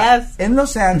 Exactly, yeah. Yes. In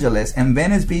Los Angeles and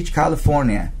Venice Beach,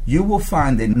 California, you will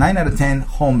find that 9 out of 10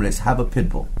 homeless have a pit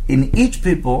bull. And each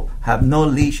pit bull have no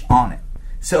leash on it.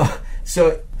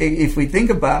 So if we think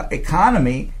about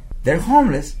economy, they're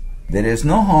homeless. There is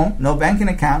no home, no banking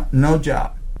account, no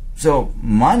job. So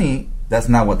money, that's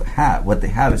not what they have. What they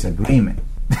have is agreement.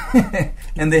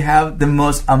 And they have the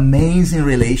most amazing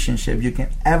relationship you can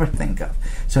ever think of.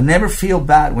 So never feel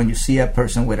bad when you see a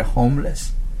person with a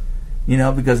homeless.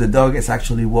 because the dog is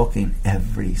actually walking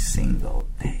every single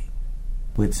day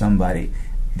with somebody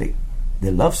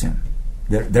that loves him.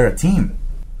 They're a team.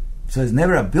 So it's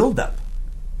never a build-up.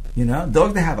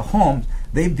 Dogs that have a home,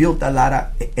 they build a lot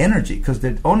of energy because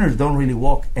the owners don't really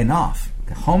walk enough.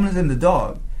 The homeless and the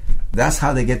dog, that's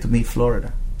how they get to meet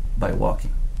Florida, by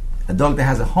walking. A dog that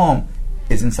has a home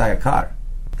is inside a car,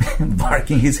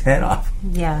 barking his head off.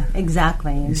 Yeah,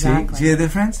 exactly. See the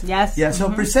difference? Yes. Yeah,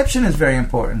 so perception is very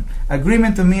important.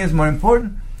 Agreement to me is more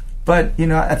important, but,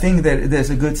 I think that there's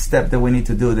a good step that we need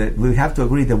to do, that we have to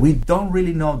agree that we don't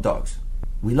really know dogs.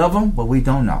 We love them, but we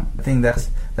don't know. I think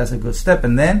that's a good step.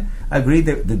 And then agree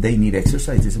that they need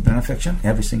exercise, discipline, affection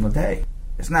every single day.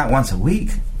 It's not once a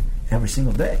week, every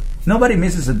single day. Nobody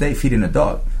misses a day feeding a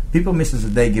dog. People misses a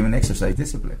day giving exercise,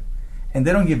 discipline. And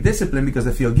they don't give discipline because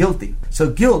they feel guilty.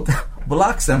 So guilt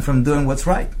blocks them from doing what's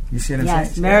right. You see what I'm saying?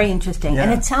 Yes, very interesting. Yeah.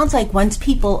 And it sounds like once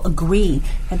people agree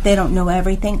that they don't know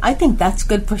everything, I think that's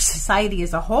good for society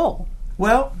as a whole.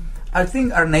 Well, I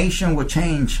think our nation will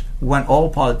change when all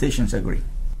politicians agree.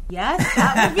 Yes,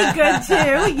 that would be good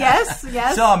too. Yes.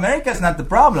 So America's not the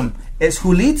problem. It's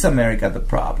who leads America the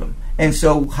problem. And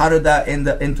so how did that end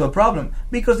into a problem?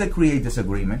 Because they create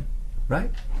disagreement, right?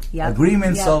 Yep.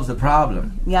 Agreement solves the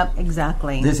problem. Yep,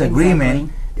 exactly.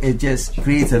 Disagreement, it just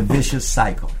creates a vicious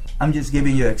cycle. I'm just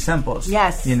giving you examples.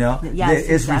 Yes. It's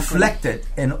exactly. reflected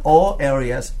in all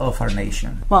areas of our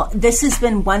nation. Well, this has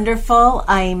been wonderful.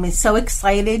 I'm so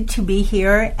excited to be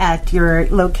here at your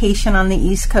location on the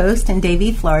East Coast in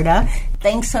Davie, Florida.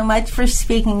 Thanks so much for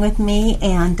speaking with me,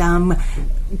 and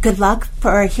good luck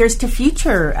for here's to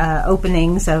future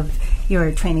openings of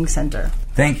your training center.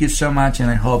 Thank you so much, and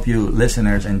I hope you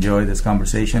listeners enjoy this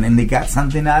conversation and they got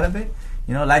something out of it.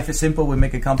 Life is simple. We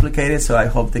make it complicated, so I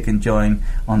hope they can join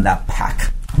on that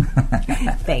pack.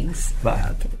 Thanks. Bye.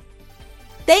 Okay.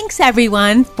 Thanks,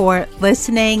 everyone, for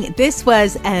listening. This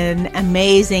was an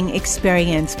amazing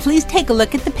experience. Please take a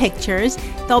look at the pictures.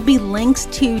 There'll be links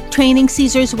to Training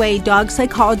Caesar's Way Dog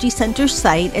Psychology Center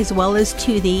site, as well as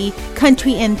to the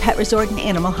Country Inn Pet Resort and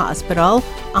Animal Hospital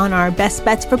on our Best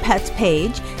Bets for Pets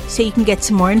page, so you can get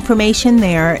some more information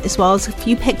there, as well as a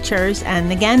few pictures,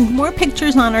 and again, more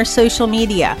pictures on our social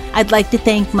media. I'd like to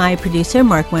thank my producer,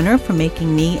 Mark Winter, for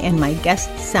making me and my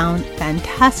guests sound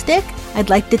fantastic. I'd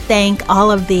like to thank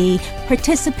all of the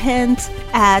participants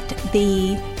at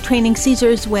the Training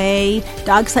Caesar's Way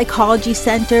Dog Psychology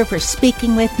Center for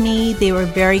speaking with me. They were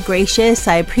very gracious.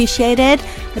 I appreciate it.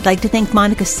 I'd like to thank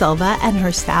Monica Silva and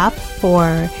her staff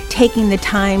for taking the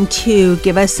time to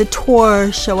give us a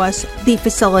tour, show us the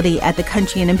facility at the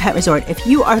Country Inn and Pet Resort. If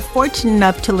you are fortunate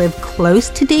enough to live close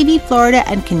to Davie, Florida,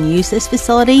 and can use this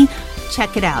facility,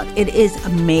 check it out. It is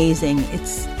amazing.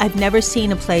 I've never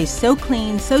seen a place so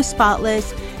clean, so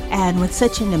spotless, and with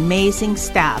such an amazing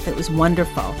staff. It was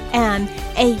wonderful. And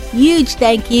a huge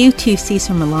thank you to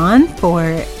Cesar Millan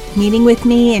for meeting with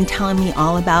me and telling me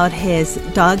all about his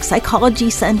dog psychology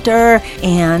center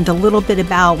and a little bit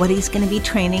about what he's going to be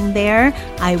training there.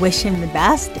 I wish him the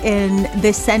best in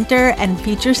this center and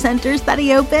future centers that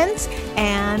he opens.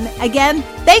 And again,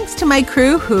 thanks to my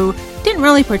crew who didn't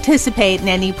really participate in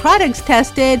any products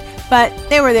tested, but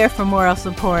they were there for moral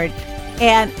support.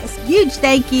 And a huge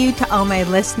thank you to all my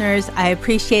listeners. I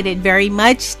appreciate it very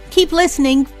much. Keep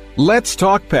listening. Let's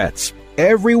Talk Pets,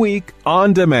 every week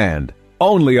on demand,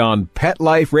 only on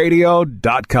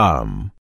PetLifeRadio.com.